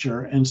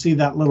picture and see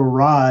that little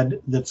rod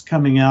that's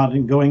coming out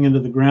and going into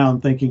the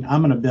ground thinking,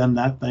 I'm going to bend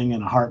that thing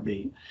in a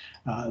heartbeat.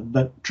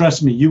 But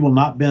trust me, you will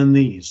not bend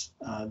these.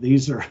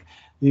 These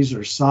These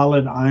are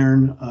solid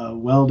iron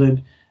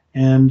welded,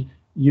 and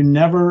you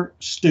never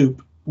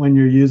stoop when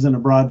you're using a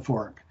broad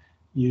fork.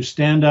 You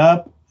stand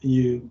up,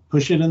 you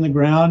push it in the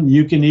ground.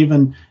 You can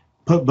even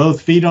put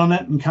both feet on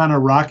it and kind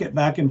of rock it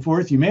back and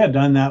forth. You may have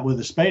done that with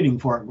a spading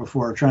fork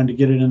before, trying to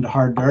get it into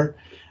hard dirt.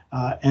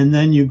 And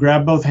then you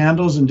grab both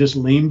handles and just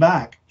lean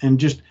back, and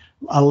just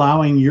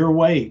allowing your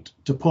weight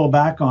to pull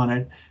back on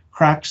it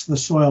cracks the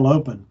soil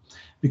open.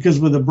 Because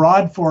with a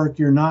broad fork,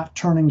 you're not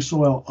turning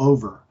soil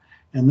over.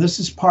 And this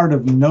is part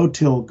of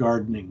no-till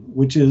gardening,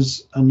 which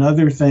is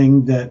another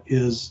thing that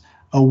is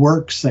a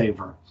work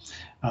saver.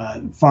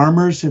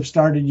 Farmers have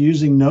started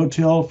using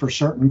no-till for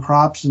certain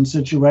crops and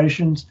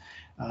situations.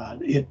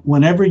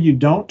 Whenever you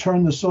don't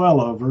turn the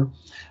soil over,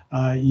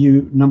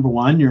 number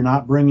one, you're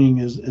not bringing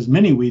as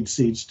many weed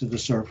seeds to the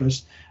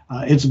surface.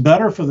 It's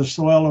better for the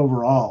soil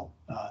overall.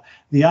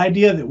 The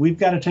idea that we've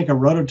got to take a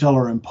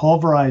rototiller and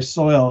pulverize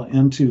soil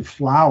into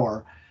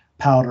flour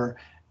powder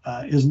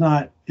is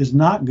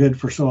not good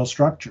for soil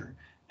structure.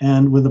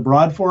 And with a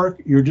broad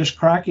fork, you're just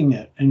cracking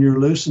it and you're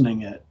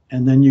loosening it,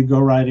 and then you go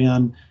right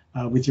in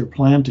with your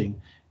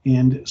planting.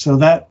 And so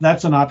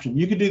that's an option.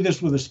 You could do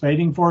this with a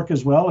spading fork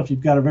as well if you've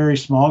got a very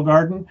small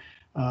garden.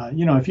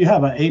 If you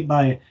have an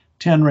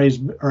 8x10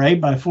 raised or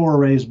 8x4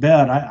 raised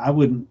bed, I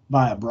wouldn't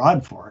buy a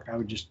broad fork. I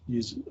would just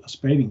use a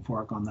spading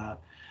fork on that.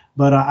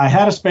 But I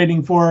had a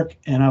spading fork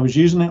and I was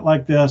using it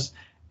like this,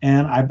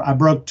 and I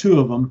broke two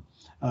of them.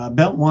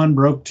 Bent one,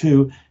 broke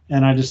two,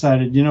 and I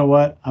decided, you know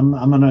what, I'm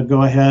going to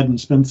go ahead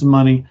and spend some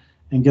money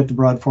and get the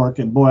broad fork.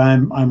 And boy,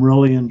 I'm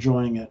really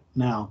enjoying it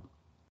now.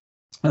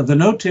 The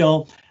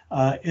no-till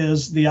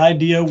is the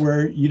idea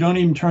where you don't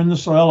even turn the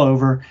soil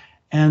over,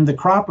 and the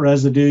crop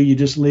residue you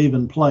just leave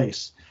in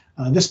place.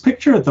 This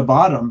picture at the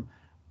bottom,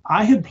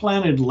 I had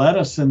planted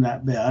lettuce in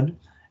that bed,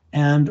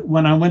 and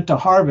when I went to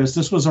harvest,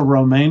 this was a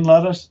romaine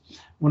lettuce.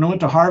 When I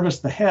went to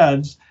harvest the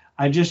heads,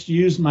 I just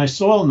used my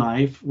soil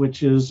knife,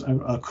 which is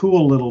a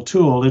cool little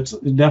tool. It's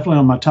definitely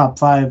on my top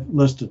 5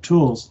 list of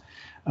tools,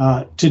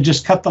 to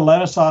just cut the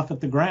lettuce off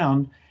at the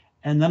ground.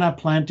 And then I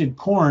planted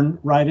corn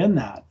right in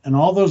that. And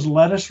all those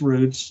lettuce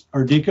roots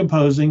are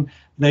decomposing.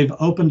 They've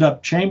opened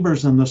up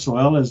chambers in the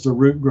soil as the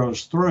root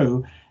grows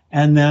through.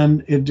 And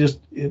then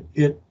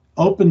it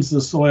opens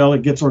the soil.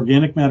 It gets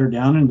organic matter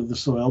down into the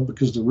soil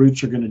because the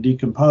roots are going to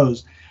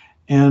decompose.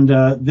 And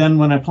then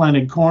when I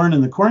planted corn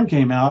and the corn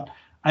came out,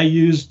 I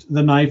used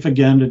the knife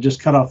again to just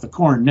cut off the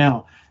corn.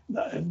 Now,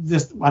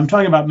 I'm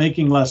talking about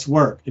making less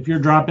work. If you're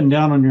dropping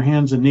down on your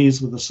hands and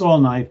knees with a soil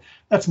knife,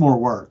 that's more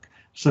work.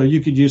 So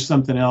you could use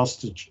something else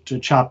to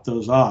chop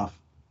those off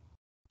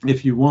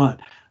if you want.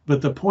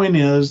 But the point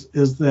is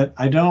that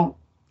I don't,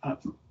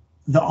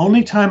 the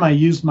only time I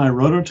use my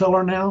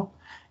rototiller now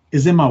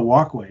is in my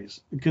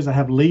walkways, because I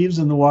have leaves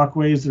in the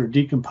walkways that are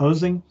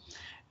decomposing.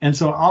 And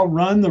so I'll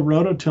run the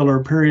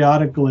rototiller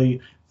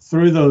periodically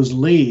through those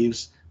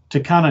leaves to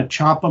kind of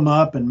chop them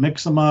up and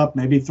mix them up,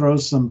 maybe throw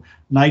some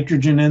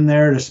nitrogen in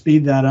there to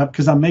speed that up,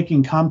 because I'm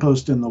making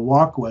compost in the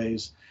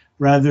walkways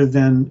rather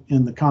than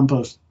in the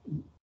compost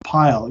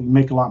pile. You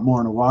make a lot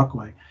more in a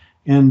walkway.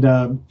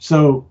 And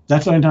so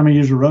that's the only time I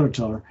use a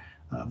rototiller.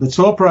 But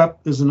soil prep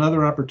is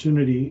another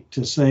opportunity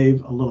to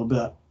save a little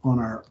bit on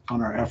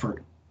our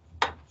effort.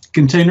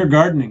 Container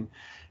gardening.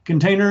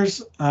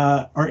 Containers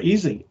are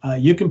easy.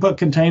 You can put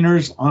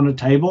containers on a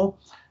table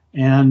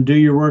and do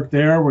your work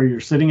there, where you're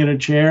sitting at a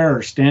chair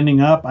or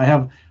standing up.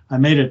 I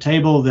made a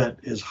table that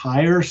is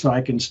higher so I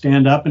can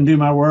stand up and do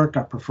my work.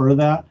 I prefer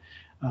that.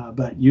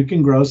 But you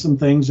can grow some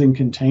things in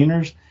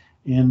containers,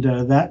 and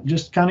that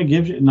just kind of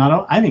gives you,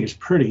 I think it's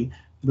pretty,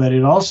 but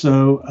it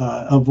also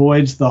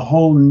avoids the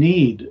whole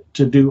need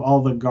to do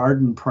all the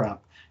garden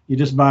prep. You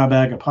just buy a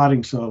bag of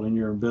potting soil and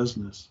you're in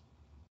business.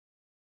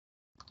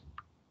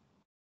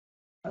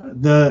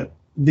 The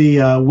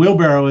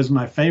wheelbarrow is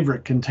my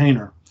favorite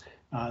container.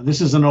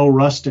 This is an old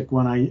rustic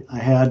one I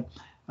had.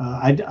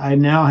 I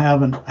now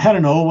have I had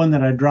an old one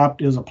that I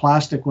dropped as a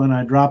plastic one.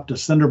 I dropped a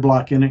cinder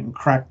block in it and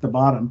cracked the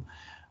bottom.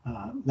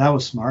 That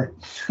was smart.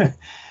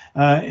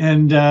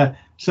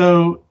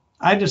 So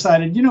I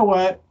decided, you know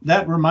what,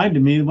 that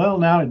reminded me, well,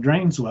 now it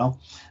drains well.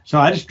 So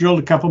I just drilled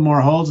a couple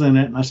more holes in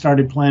it and I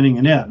started planting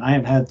in it. And I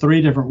have had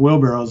 3 different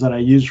wheelbarrows that I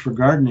use for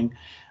gardening.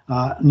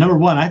 Number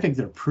one, I think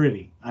they're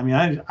pretty. I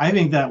mean, I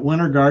think that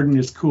winter garden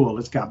is cool.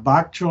 It's got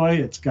bok choy,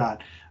 it's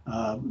got,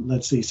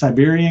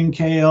 Siberian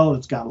kale,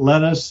 it's got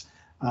lettuce,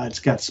 it's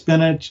got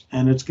spinach,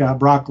 and it's got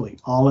broccoli,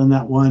 all in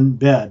that one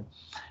bed.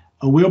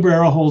 A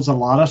wheelbarrow holds a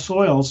lot of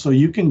soil, so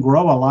you can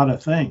grow a lot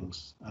of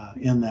things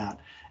in that.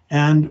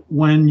 And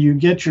when you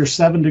get your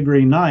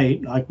 7-degree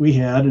night, like we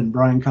had in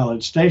Bryan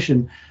College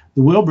Station,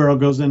 the wheelbarrow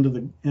goes into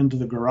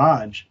the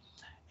garage,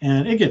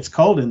 and it gets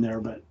cold in there,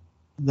 but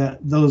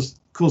those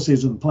cool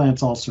season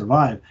plants all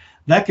survive.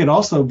 That could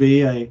also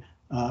be a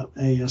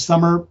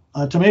summer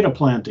tomato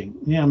planting.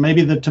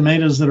 Maybe the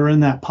tomatoes that are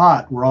in that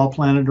pot were all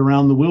planted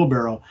around the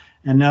wheelbarrow,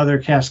 and now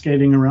they're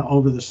cascading around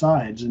over the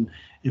sides. And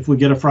if we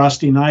get a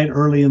frosty night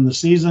early in the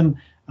season,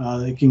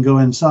 They can go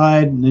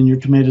inside, and then your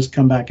tomatoes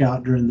come back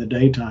out during the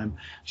daytime.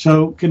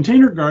 So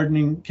container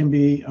gardening can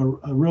be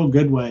a real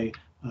good way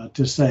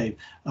to save.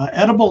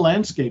 Edible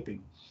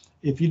landscaping.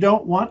 If you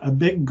don't want a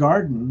big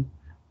garden,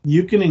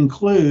 you can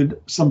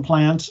include some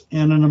plants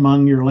in and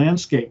among your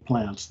landscape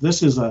plants.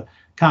 This is a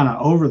kind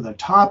of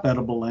over-the-top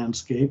edible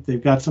landscape.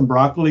 They've got some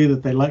broccoli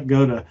that they let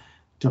go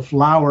to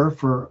flower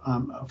for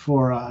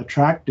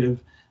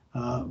attractive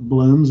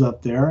blooms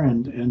up there,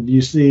 and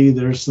you see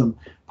there's some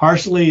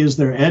parsley is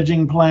their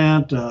edging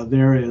plant.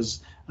 There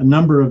is a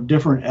number of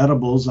different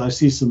edibles. I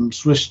see some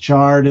Swiss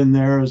chard in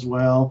there as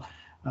well,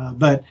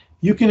 but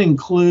you can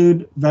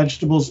include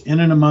vegetables in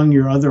and among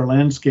your other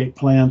landscape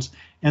plants.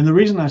 And the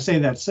reason I say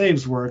that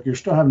saves work, you're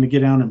still having to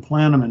get out and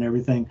plant them and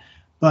everything,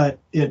 but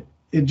it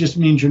just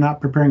means you're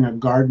not preparing a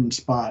garden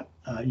spot.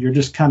 You're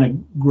just kind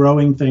of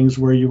growing things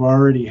where you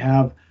already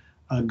have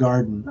a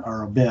garden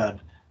or a bed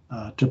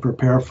to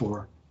prepare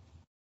for.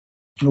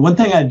 One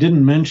thing I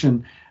didn't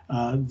mention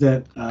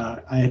that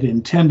I had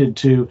intended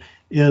to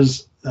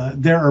is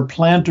there are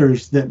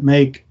planters that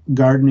make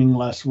gardening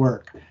less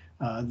work.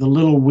 The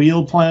little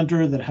wheel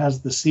planter that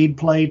has the seed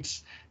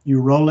plates, you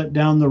roll it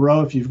down the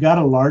row. If you've got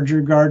a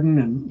larger garden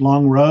and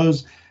long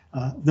rows,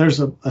 there's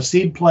a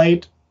seed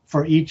plate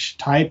for each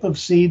type of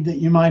seed that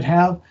you might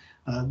have,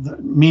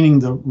 meaning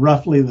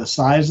roughly the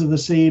size of the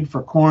seed.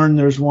 For corn,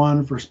 there's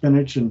one. For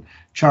spinach and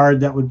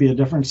chard, that would be a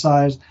different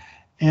size.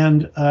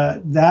 And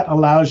that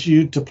allows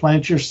you to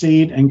plant your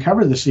seed and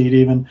cover the seed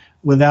even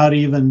without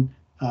even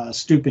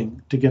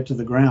stooping to get to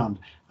the ground.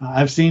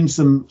 I've seen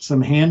some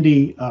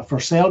handy for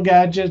sale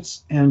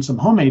gadgets and some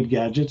homemade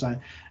gadgets. I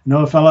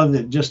know a fellow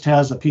that just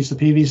has a piece of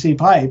PVC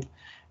pipe,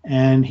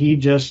 and he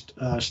just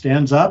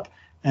stands up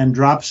and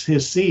drops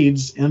his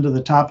seeds into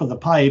the top of the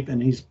pipe,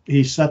 and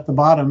he's set the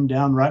bottom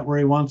down right where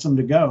he wants them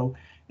to go,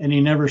 and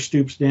he never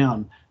stoops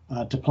down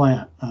to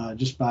plant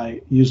just by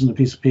using a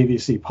piece of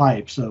PVC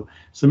pipe. So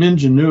some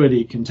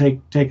ingenuity can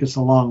take us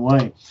a long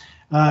way.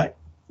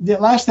 The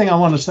last thing I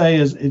want to say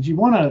is you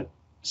want to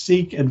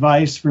seek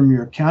advice from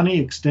your county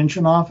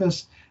extension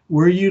office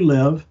where you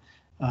live,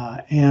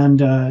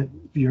 and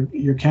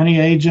your county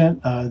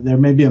agent. There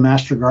may be a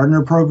master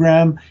gardener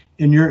program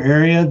in your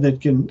area that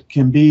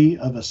can be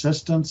of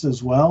assistance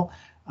as well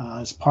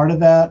as part of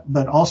that.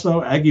 But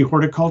also Aggie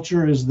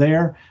Horticulture is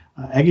there.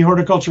 Aggie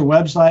Horticulture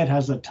website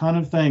has a ton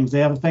of things. They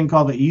have a thing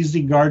called the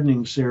Easy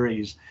Gardening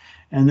Series,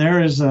 and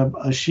there is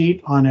a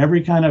sheet on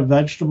every kind of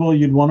vegetable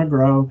you'd want to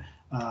grow,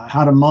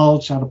 how to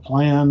mulch, how to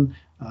plan,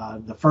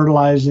 the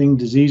fertilizing,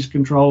 disease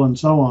control, and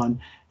so on.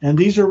 And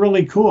these are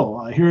really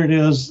cool. Here it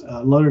is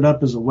loaded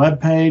up as a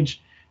web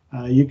page.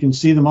 You can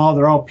see them all.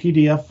 They're all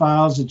PDF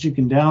files that you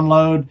can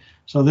download.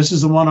 So this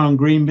is the one on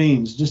green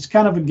beans, just to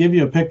kind of give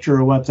you a picture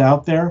of what's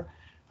out there.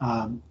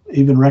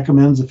 Even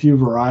recommends a few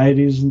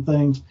varieties and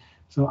things.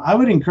 So I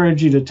would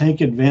encourage you to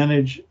take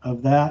advantage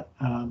of that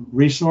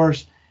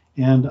resource,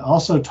 and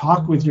also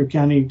talk with your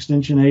county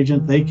extension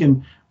agent. They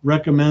can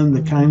recommend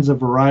the kinds of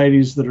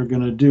varieties that are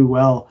going to do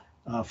well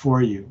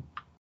for you.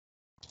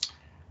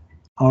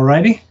 All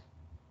righty.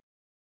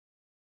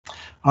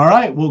 All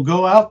right, we'll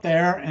go out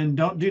there and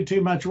don't do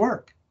too much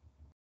work.